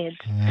our head.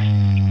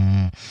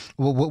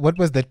 What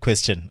was that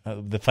question,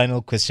 the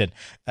final question,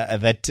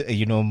 that,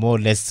 more or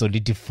less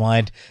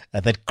solidified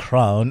that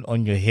crown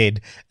on your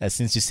head,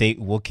 since you say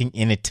walking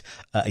in it,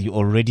 you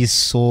already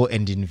saw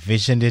and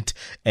envisioned it,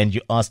 and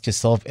you asked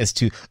yourself as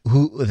to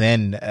who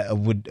then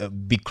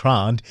would be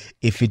crowned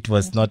if it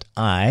was not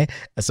I.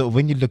 So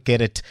when you look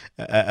at it,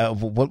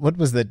 what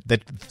was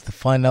that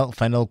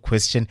final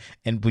question,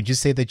 and would you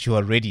say that you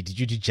are ready? Did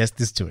you do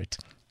justice to it?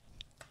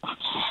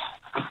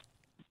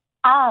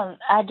 I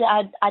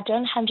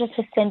don't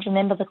 100%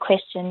 remember the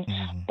question,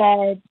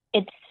 but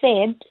it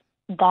said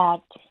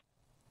that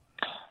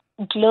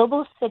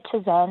Global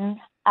Citizen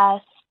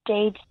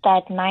states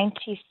that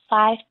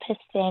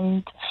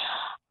 95%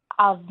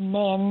 of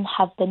men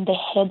have been the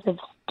heads of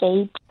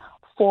state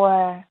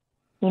for,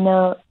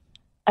 a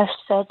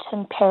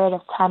certain period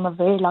of time, a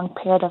very long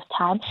period of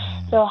time.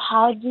 So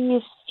how do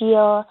you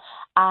feel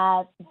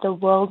the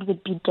world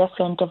would be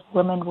different if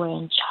women were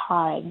in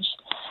charge?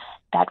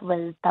 That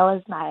was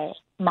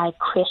my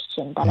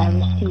question that I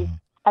received.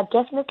 I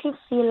definitely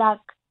feel like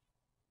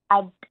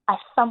I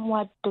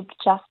somewhat did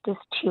justice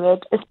to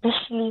it,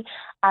 especially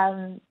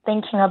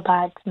thinking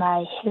about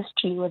my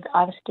history with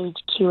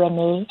onstage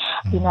Q&A.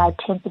 I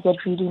tend to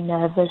get really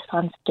nervous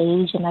on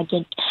stage, and I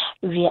get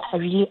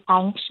really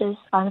anxious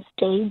on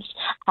stage.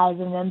 I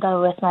remember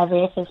with my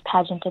very first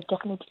pageant, I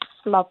definitely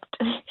flopped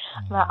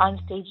my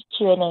onstage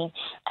Q&A,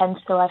 and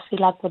so I feel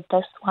like with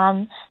this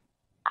one,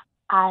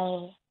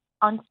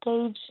 on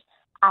stage,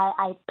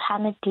 I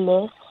panicked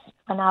less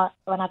when I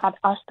got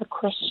asked the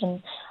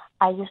question.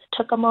 I just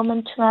took a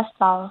moment to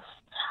myself.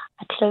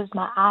 I closed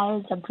my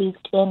eyes, I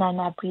breathed in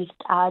and I breathed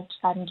out,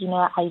 and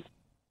I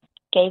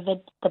gave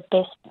it the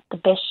best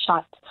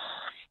shot.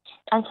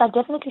 And so I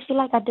definitely feel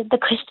like I did the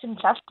question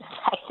justice,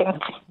 I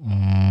think.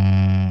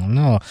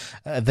 No,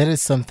 that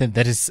is something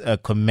that is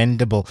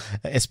commendable.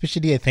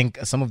 Especially, I think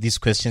some of these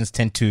questions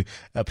tend to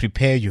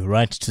prepare you,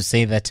 right, to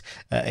say that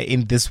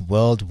in this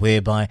world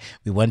whereby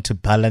we want to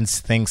balance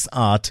things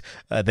out,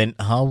 then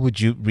how would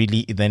you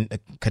really then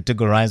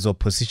categorize or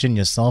position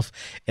yourself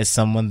as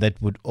someone that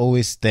would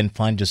always then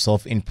find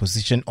yourself in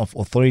position of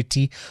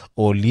authority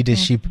or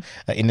leadership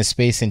in a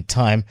space and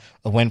time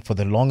when for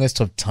the longest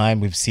of time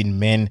we've seen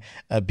men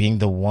being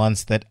the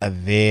ones that are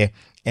there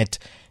at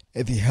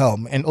the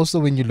helm. And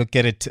also when you look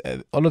at it,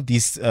 all of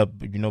these,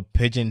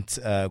 pageant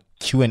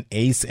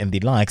Q&As and the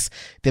likes,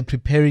 they're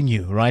preparing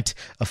you, right,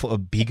 for a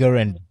bigger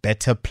and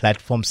better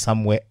platform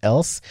somewhere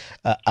else.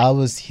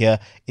 Ours here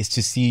is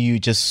to see you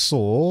just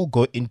soar,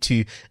 go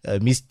into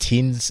Miss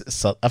Teens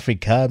South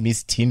Africa,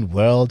 Miss Teen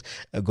World,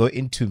 go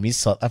into Miss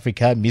South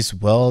Africa, Miss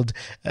World.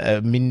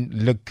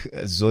 Look,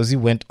 Zosie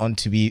went on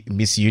to be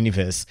Miss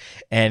Universe,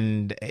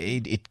 and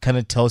it kind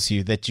of tells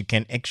you that you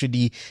can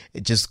actually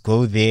just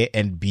go there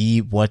and be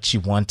what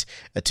you want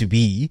to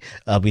be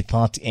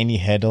without any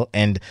hurdle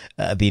and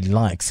the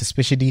likes,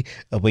 especially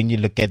when you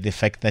look at the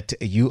fact that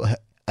you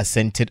are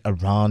centered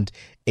around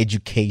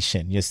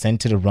education. You're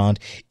centered around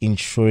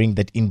ensuring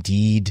that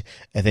indeed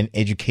then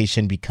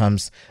education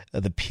becomes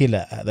the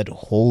pillar that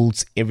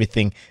holds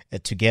everything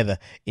together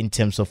in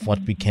terms of what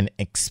we can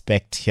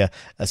expect here.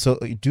 So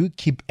do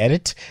keep at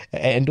it.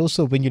 And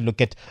also when you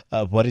look at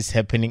what is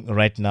happening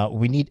right now,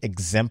 we need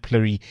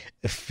exemplary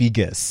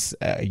figures.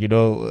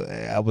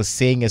 I was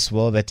saying as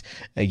well that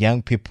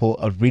young people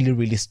are really,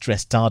 really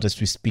stressed out as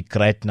we speak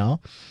right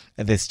now.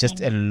 There's just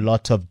a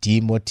lot of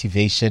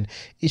demotivation,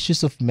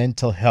 issues of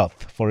mental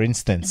health, for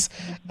instance.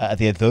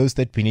 There are those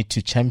that we need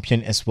to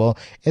champion as well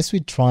as we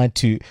try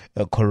to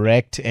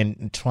correct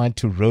and try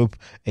to rope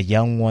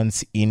young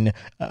ones in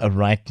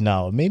right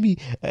now. Maybe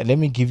let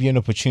me give you an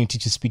opportunity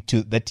to speak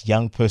to that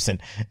young person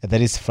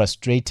that is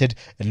frustrated,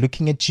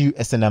 looking at you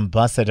as an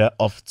ambassador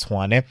of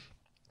Tshwane.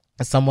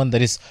 Someone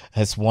that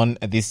has won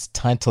this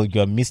title.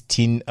 You are Miss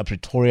Teen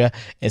Pretoria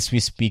as we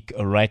speak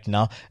right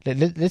now.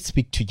 Let's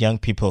speak to young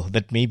people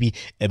that may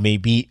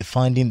be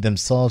finding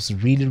themselves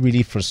really,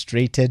 really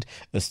frustrated,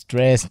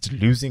 stressed,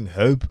 losing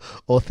hope,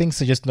 or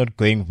things are just not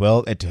going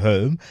well at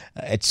home,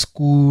 at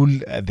school.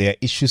 There are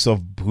issues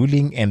of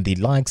bullying and the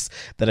likes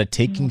that are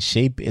taking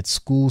shape at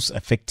schools,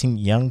 affecting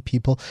young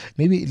people.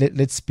 Maybe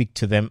let's speak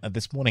to them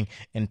this morning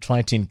and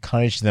try to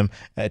encourage them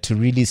to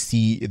really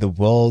see the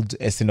world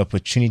as an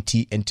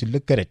opportunity and to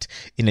look at it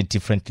in a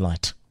different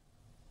light.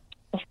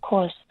 Of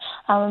course.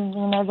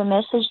 The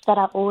message that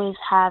I always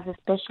have,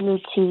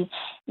 especially to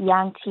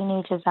young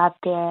teenagers out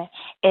there,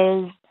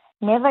 is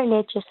never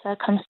let your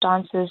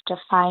circumstances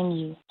define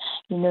you.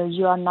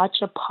 You are not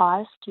your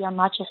past. You are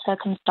not your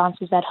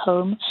circumstances at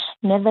home.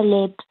 Never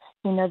let,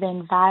 the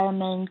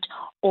environment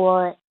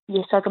or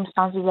your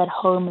circumstances at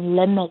home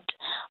limit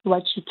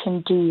what you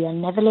can do,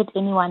 and never let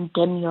anyone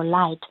dim your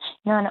light.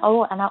 And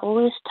I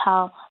always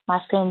tell my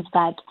friends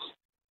that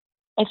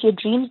if your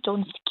dreams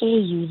don't scare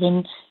you,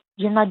 then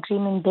you're not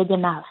dreaming big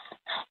enough,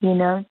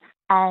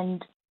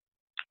 And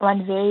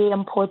one very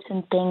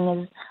important thing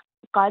is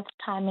God's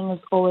timing is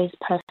always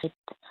perfect.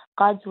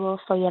 God's will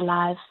for your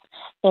life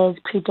is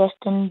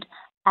predestined,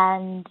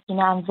 and,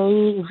 I'm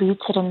very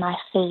rooted in my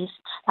faith.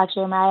 Like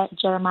Jeremiah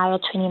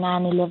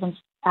 29:11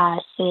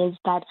 says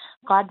that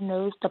God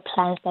knows the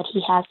plans that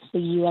he has for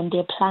you, and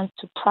they're plans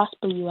to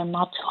prosper you and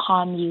not to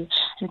harm you,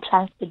 and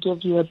plans to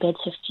give you a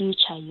better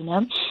future,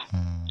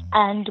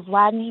 And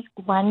one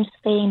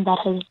thing that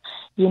has,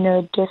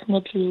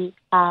 definitely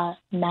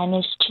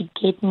managed to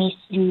get me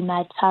through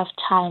my tough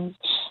times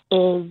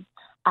is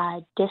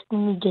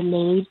destiny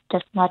delayed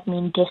does not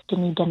mean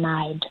destiny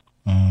denied.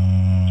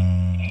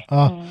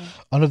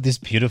 All of these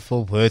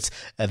beautiful words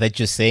that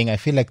you're saying, I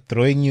feel like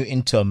throwing you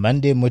into a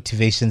Monday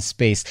motivation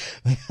space.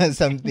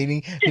 So I'm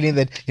feeling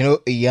that,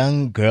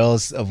 young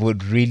girls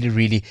would really,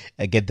 really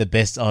get the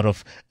best out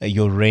of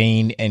your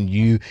reign and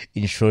you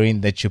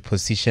ensuring that you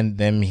position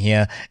them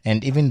here,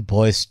 and even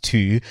boys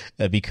too,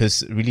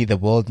 because really the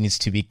world needs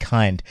to be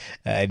kind.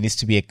 It needs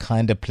to be a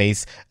kinder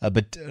place,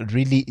 but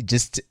really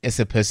just as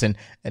a person,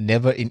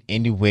 never in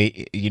any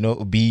way,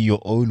 be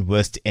your own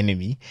worst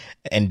enemy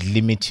and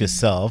limit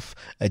yourself.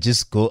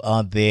 Just go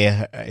out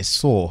there,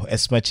 soar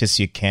as much as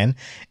you can,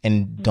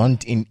 and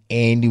don't in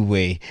any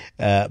way,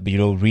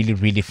 really,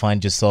 really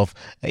find yourself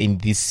in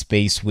this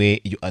space where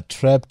you are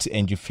trapped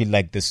and you feel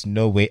like there's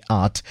no way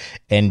out,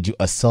 and you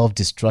are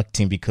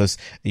self-destructing because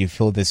you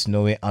feel there's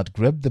no way out.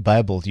 Grab the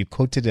Bible. You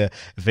quoted a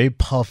very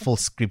powerful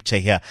scripture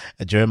here,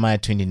 Jeremiah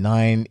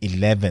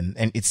 29:11,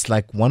 and it's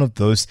like one of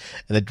those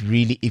that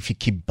really, if you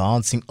keep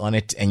bouncing on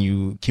it and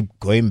you keep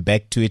going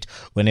back to it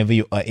whenever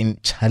you are in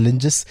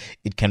challenges,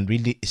 it can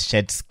really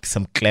shed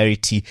some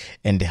clarity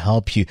and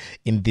help you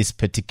in this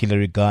particular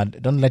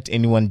regard. Don't let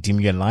anyone dim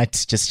your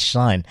light. Just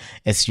shine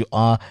as you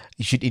are.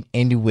 You should in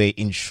any way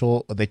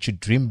ensure that you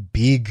dream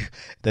big,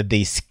 that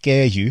they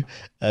scare you,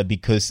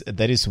 because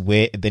that is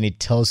where then it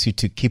tells you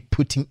to keep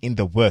putting in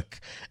the work,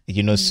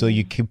 so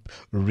you keep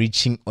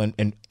reaching on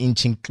and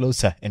inching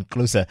closer and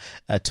closer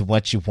to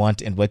what you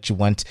want and what you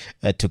want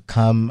to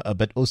come,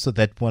 but also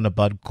that one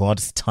about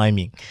God's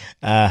timing.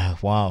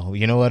 Wow,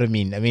 you know what I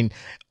mean?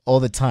 All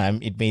the time,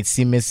 it may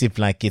seem as if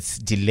like it's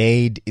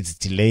delayed.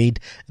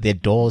 There are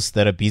doors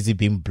that are busy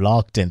being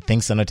blocked and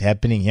things are not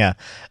happening here.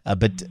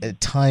 But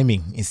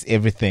timing is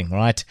everything,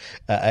 right?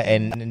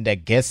 And I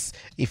guess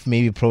if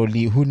maybe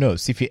probably, who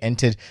knows, if you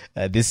entered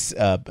this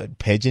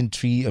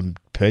pageantry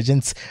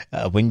pageants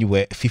when you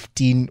were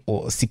 15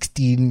 or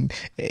 16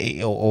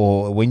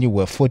 or when you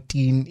were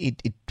 14,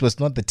 it it was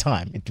not the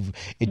time.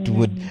 It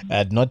would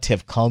not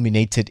have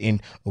culminated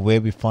in where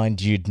we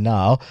find you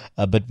now.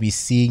 But we're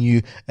seeing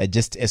you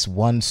just as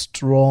one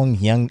strong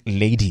young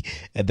lady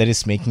that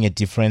is making a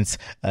difference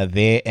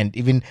there. And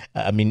even,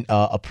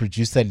 our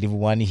producer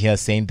Livwani here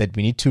saying that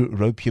we need to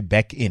rope you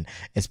back in,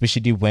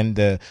 especially when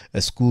the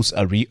schools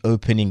are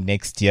reopening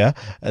next year,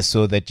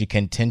 so that you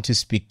can tend to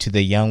speak to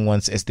the young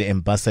ones as the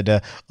ambassador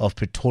of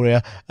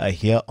Pretoria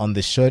here on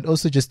the show, and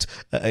also just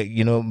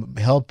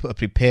help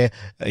prepare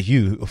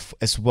you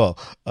as well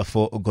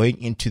for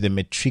going into the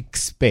matric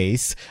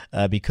space,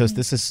 because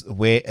this is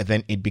where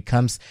then it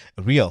becomes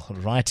real,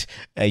 right?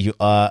 You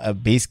are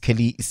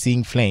basically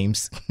seeing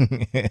flames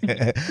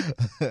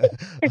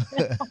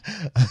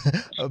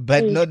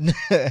but not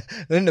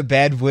in a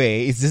bad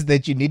way. It's just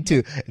that you need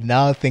to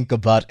now think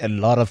about a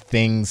lot of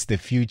things, the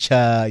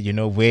future,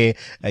 where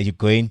you're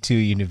going to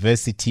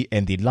university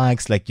and the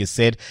likes. Like you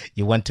said,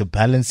 you want to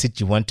balance it.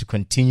 You want to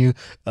continue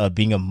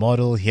being a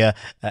model here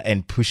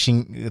and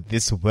pushing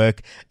this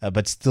work,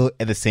 but still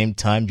at the same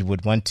time, you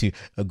would want to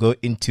go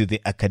into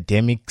the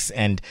academics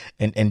and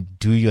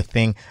do your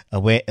thing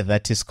where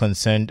that is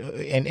concerned.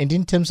 And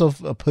in terms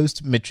of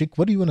post-matric,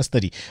 what do you want to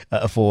study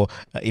for,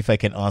 if I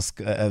can ask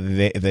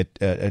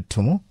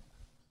Tumo?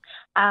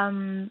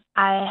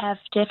 I have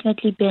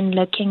definitely been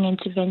looking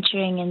into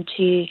venturing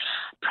into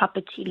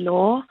property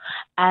law,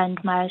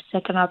 and my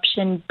second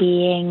option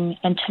being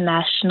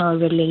international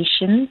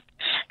relations.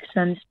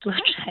 So I'm still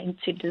trying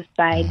to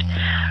decide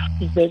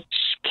which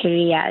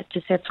career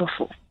to settle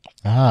for.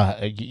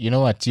 You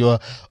know what? You're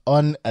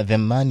on the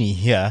money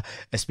here,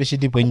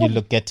 especially when you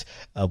look at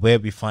where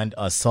we find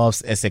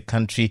ourselves as a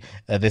country.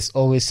 There's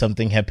always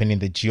something happening in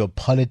the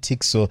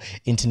geopolitics, so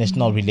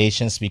international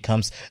relations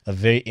becomes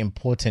very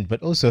important.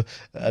 But also,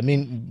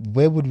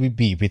 where would we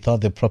be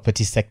without the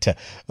property sector,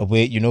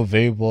 where you know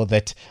very well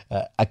that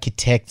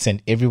architects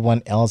and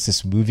everyone else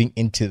is moving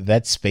into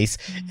that space?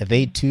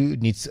 They too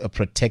needs a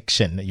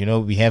protection.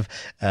 We have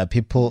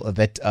people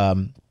that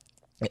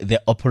they're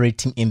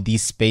operating in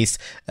this space.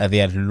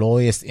 They are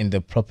lawyers in the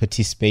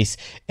property space,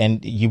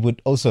 and you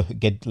would also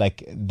get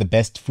like the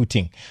best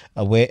footing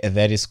where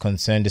that is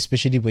concerned,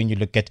 especially when you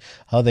look at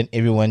how then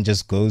everyone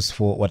just goes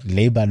for what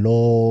labor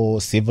law,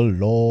 civil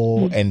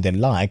law, and the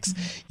likes.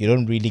 You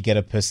don't really get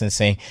a person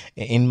saying,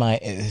 in my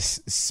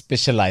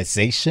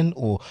specialization,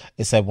 or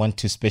as I want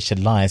to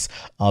specialize,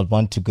 I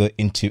want to go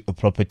into a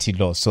property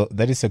law. So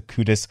that is a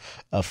kudos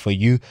for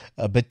you.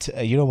 But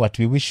you know what?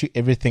 We wish you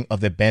everything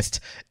of the best,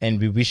 and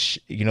we wish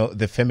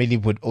the family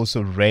would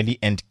also rally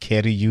and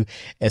carry you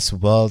as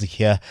well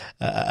here.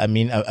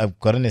 I've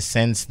gotten a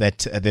sense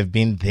that they've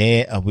been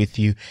there with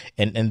you,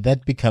 and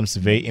that becomes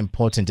very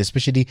important,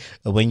 especially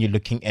when you're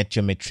looking at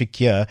your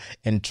matric year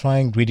and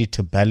trying really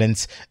to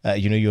balance,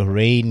 your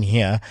reign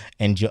here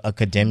and your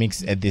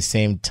academics at the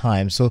same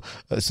time. So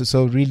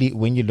really,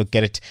 when you look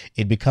at it,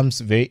 it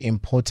becomes very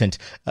important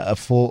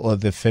for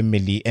the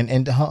family.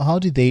 And how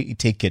do they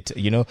take it?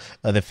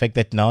 The fact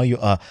that now you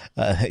are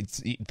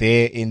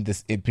there in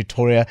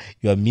Pretoria.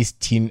 You are Miss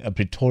Teen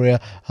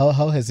Pretoria. How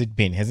has it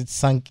been? Has it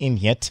sunk in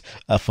yet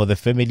for the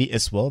family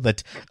as well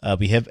that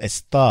we have a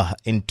star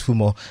in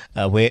Tumo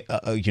where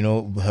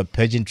her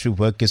pageantry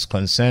work is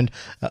concerned?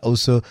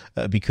 Also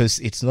because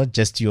it's not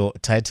just your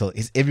title,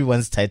 it's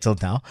everyone's title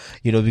now.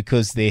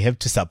 Because they have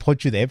to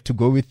support you, they have to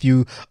go with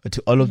you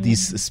to all of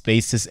these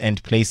spaces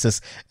and places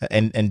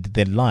and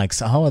the likes.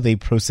 How are they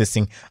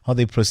processing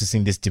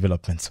these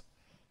developments?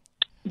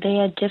 They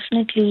are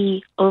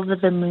definitely over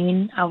the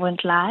moon, I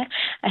won't lie,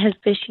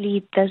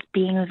 especially this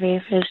being the very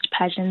first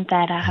pageant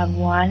that I have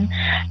won,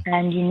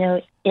 and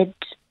it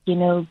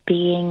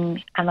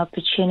being an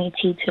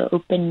opportunity to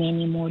open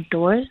many more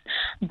doors.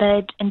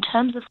 But in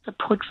terms of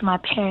support for my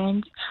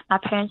parents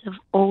have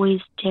always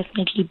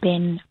definitely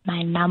been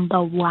my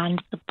number one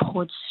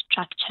support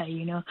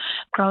structure.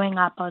 Growing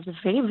up, I was a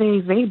very, very,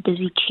 very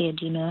busy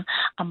kid.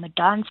 I'm a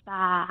dancer.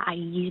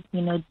 I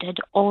did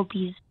all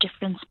these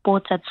different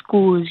sports at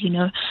schools.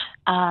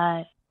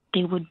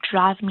 They would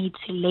drive me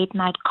to late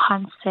night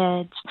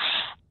concerts,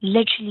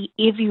 literally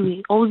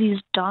everywhere, all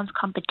these dance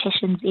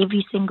competitions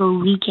every single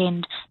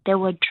weekend. They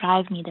would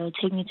drive me, they would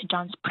take me to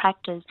dance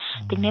practice.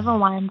 They never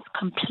once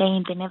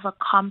complained, they never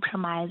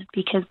compromised,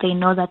 because they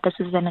know that this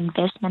is an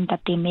investment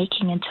that they're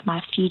making into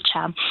my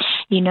future,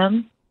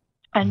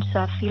 And so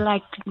I feel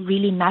like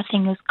really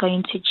nothing is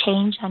going to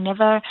change. I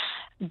never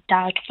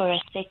doubt for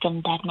a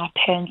second that my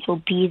parents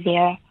will be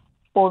there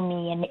for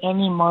me in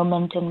any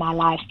moment in my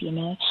life.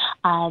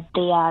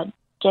 They are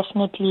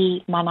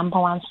definitely my number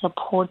one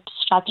support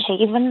structure.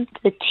 Even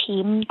the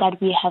team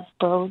that we have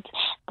built,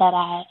 that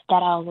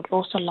I would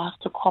also love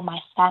to call my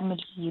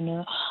family,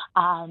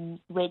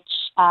 which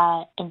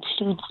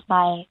includes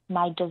my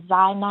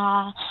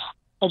designer.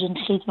 It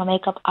includes my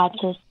makeup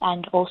artist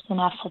and also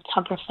my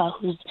photographer,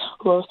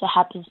 who also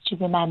happens to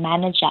be my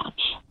manager.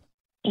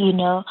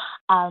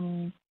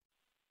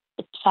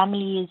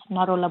 family is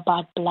not all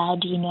about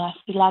blood. I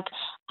feel like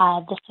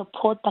the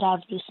support that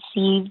I've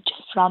received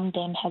from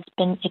them has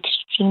been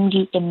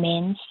extremely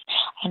immense.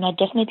 And I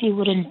definitely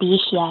wouldn't be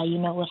here,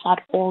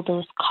 without all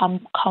those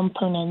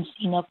components,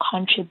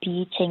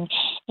 contributing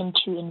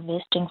into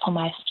investing for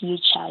my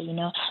future.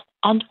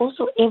 And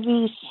also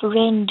every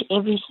friend,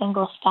 every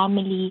single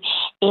family,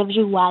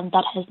 everyone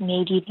that has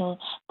made,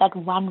 that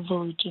one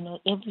vote,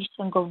 every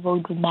single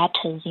vote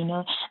matters,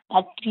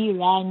 that 3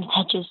 rand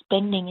that you're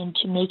spending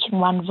into making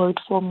one vote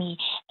for me,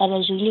 that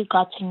has really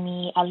gotten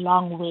me a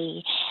long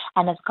way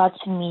and has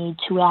gotten me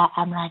to where I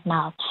am right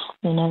now,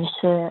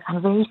 So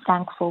I'm very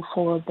thankful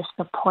for the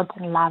support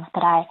and love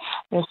that I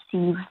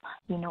receive,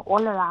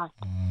 all around.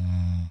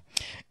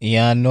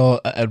 Yeah, no,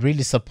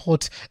 really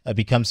support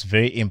becomes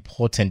very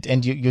important.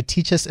 And your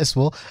teachers as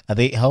well,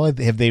 how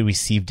have they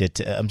received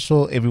it? I'm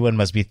sure everyone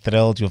must be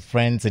thrilled, your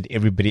friends and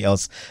everybody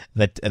else,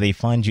 that they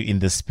find you in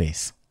this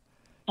space.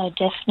 Oh,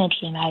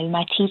 definitely.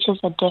 My teachers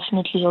are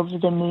definitely over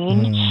the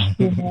moon,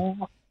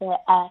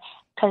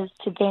 because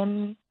to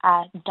them,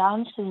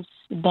 dance has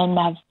been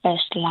my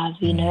first love,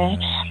 they're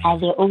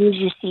always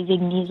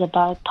receiving news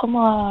about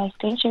Tomo is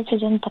going to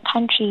represent the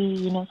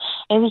country,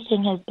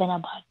 everything has been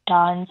about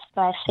dance.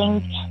 So I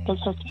think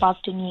this has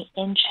sparked a new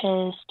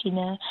interest,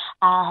 so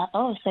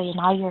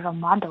now you're a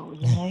model,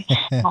 so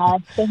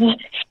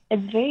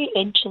it's very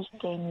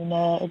interesting,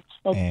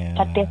 but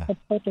their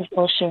support is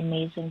also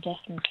amazing,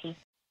 definitely.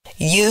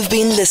 You've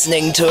been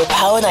listening to a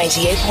Power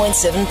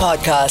 98.7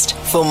 podcast.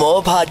 For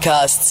more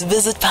podcasts,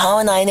 visit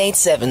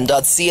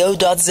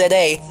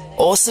power987.co.za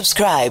or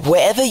subscribe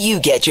wherever you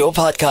get your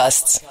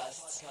podcasts.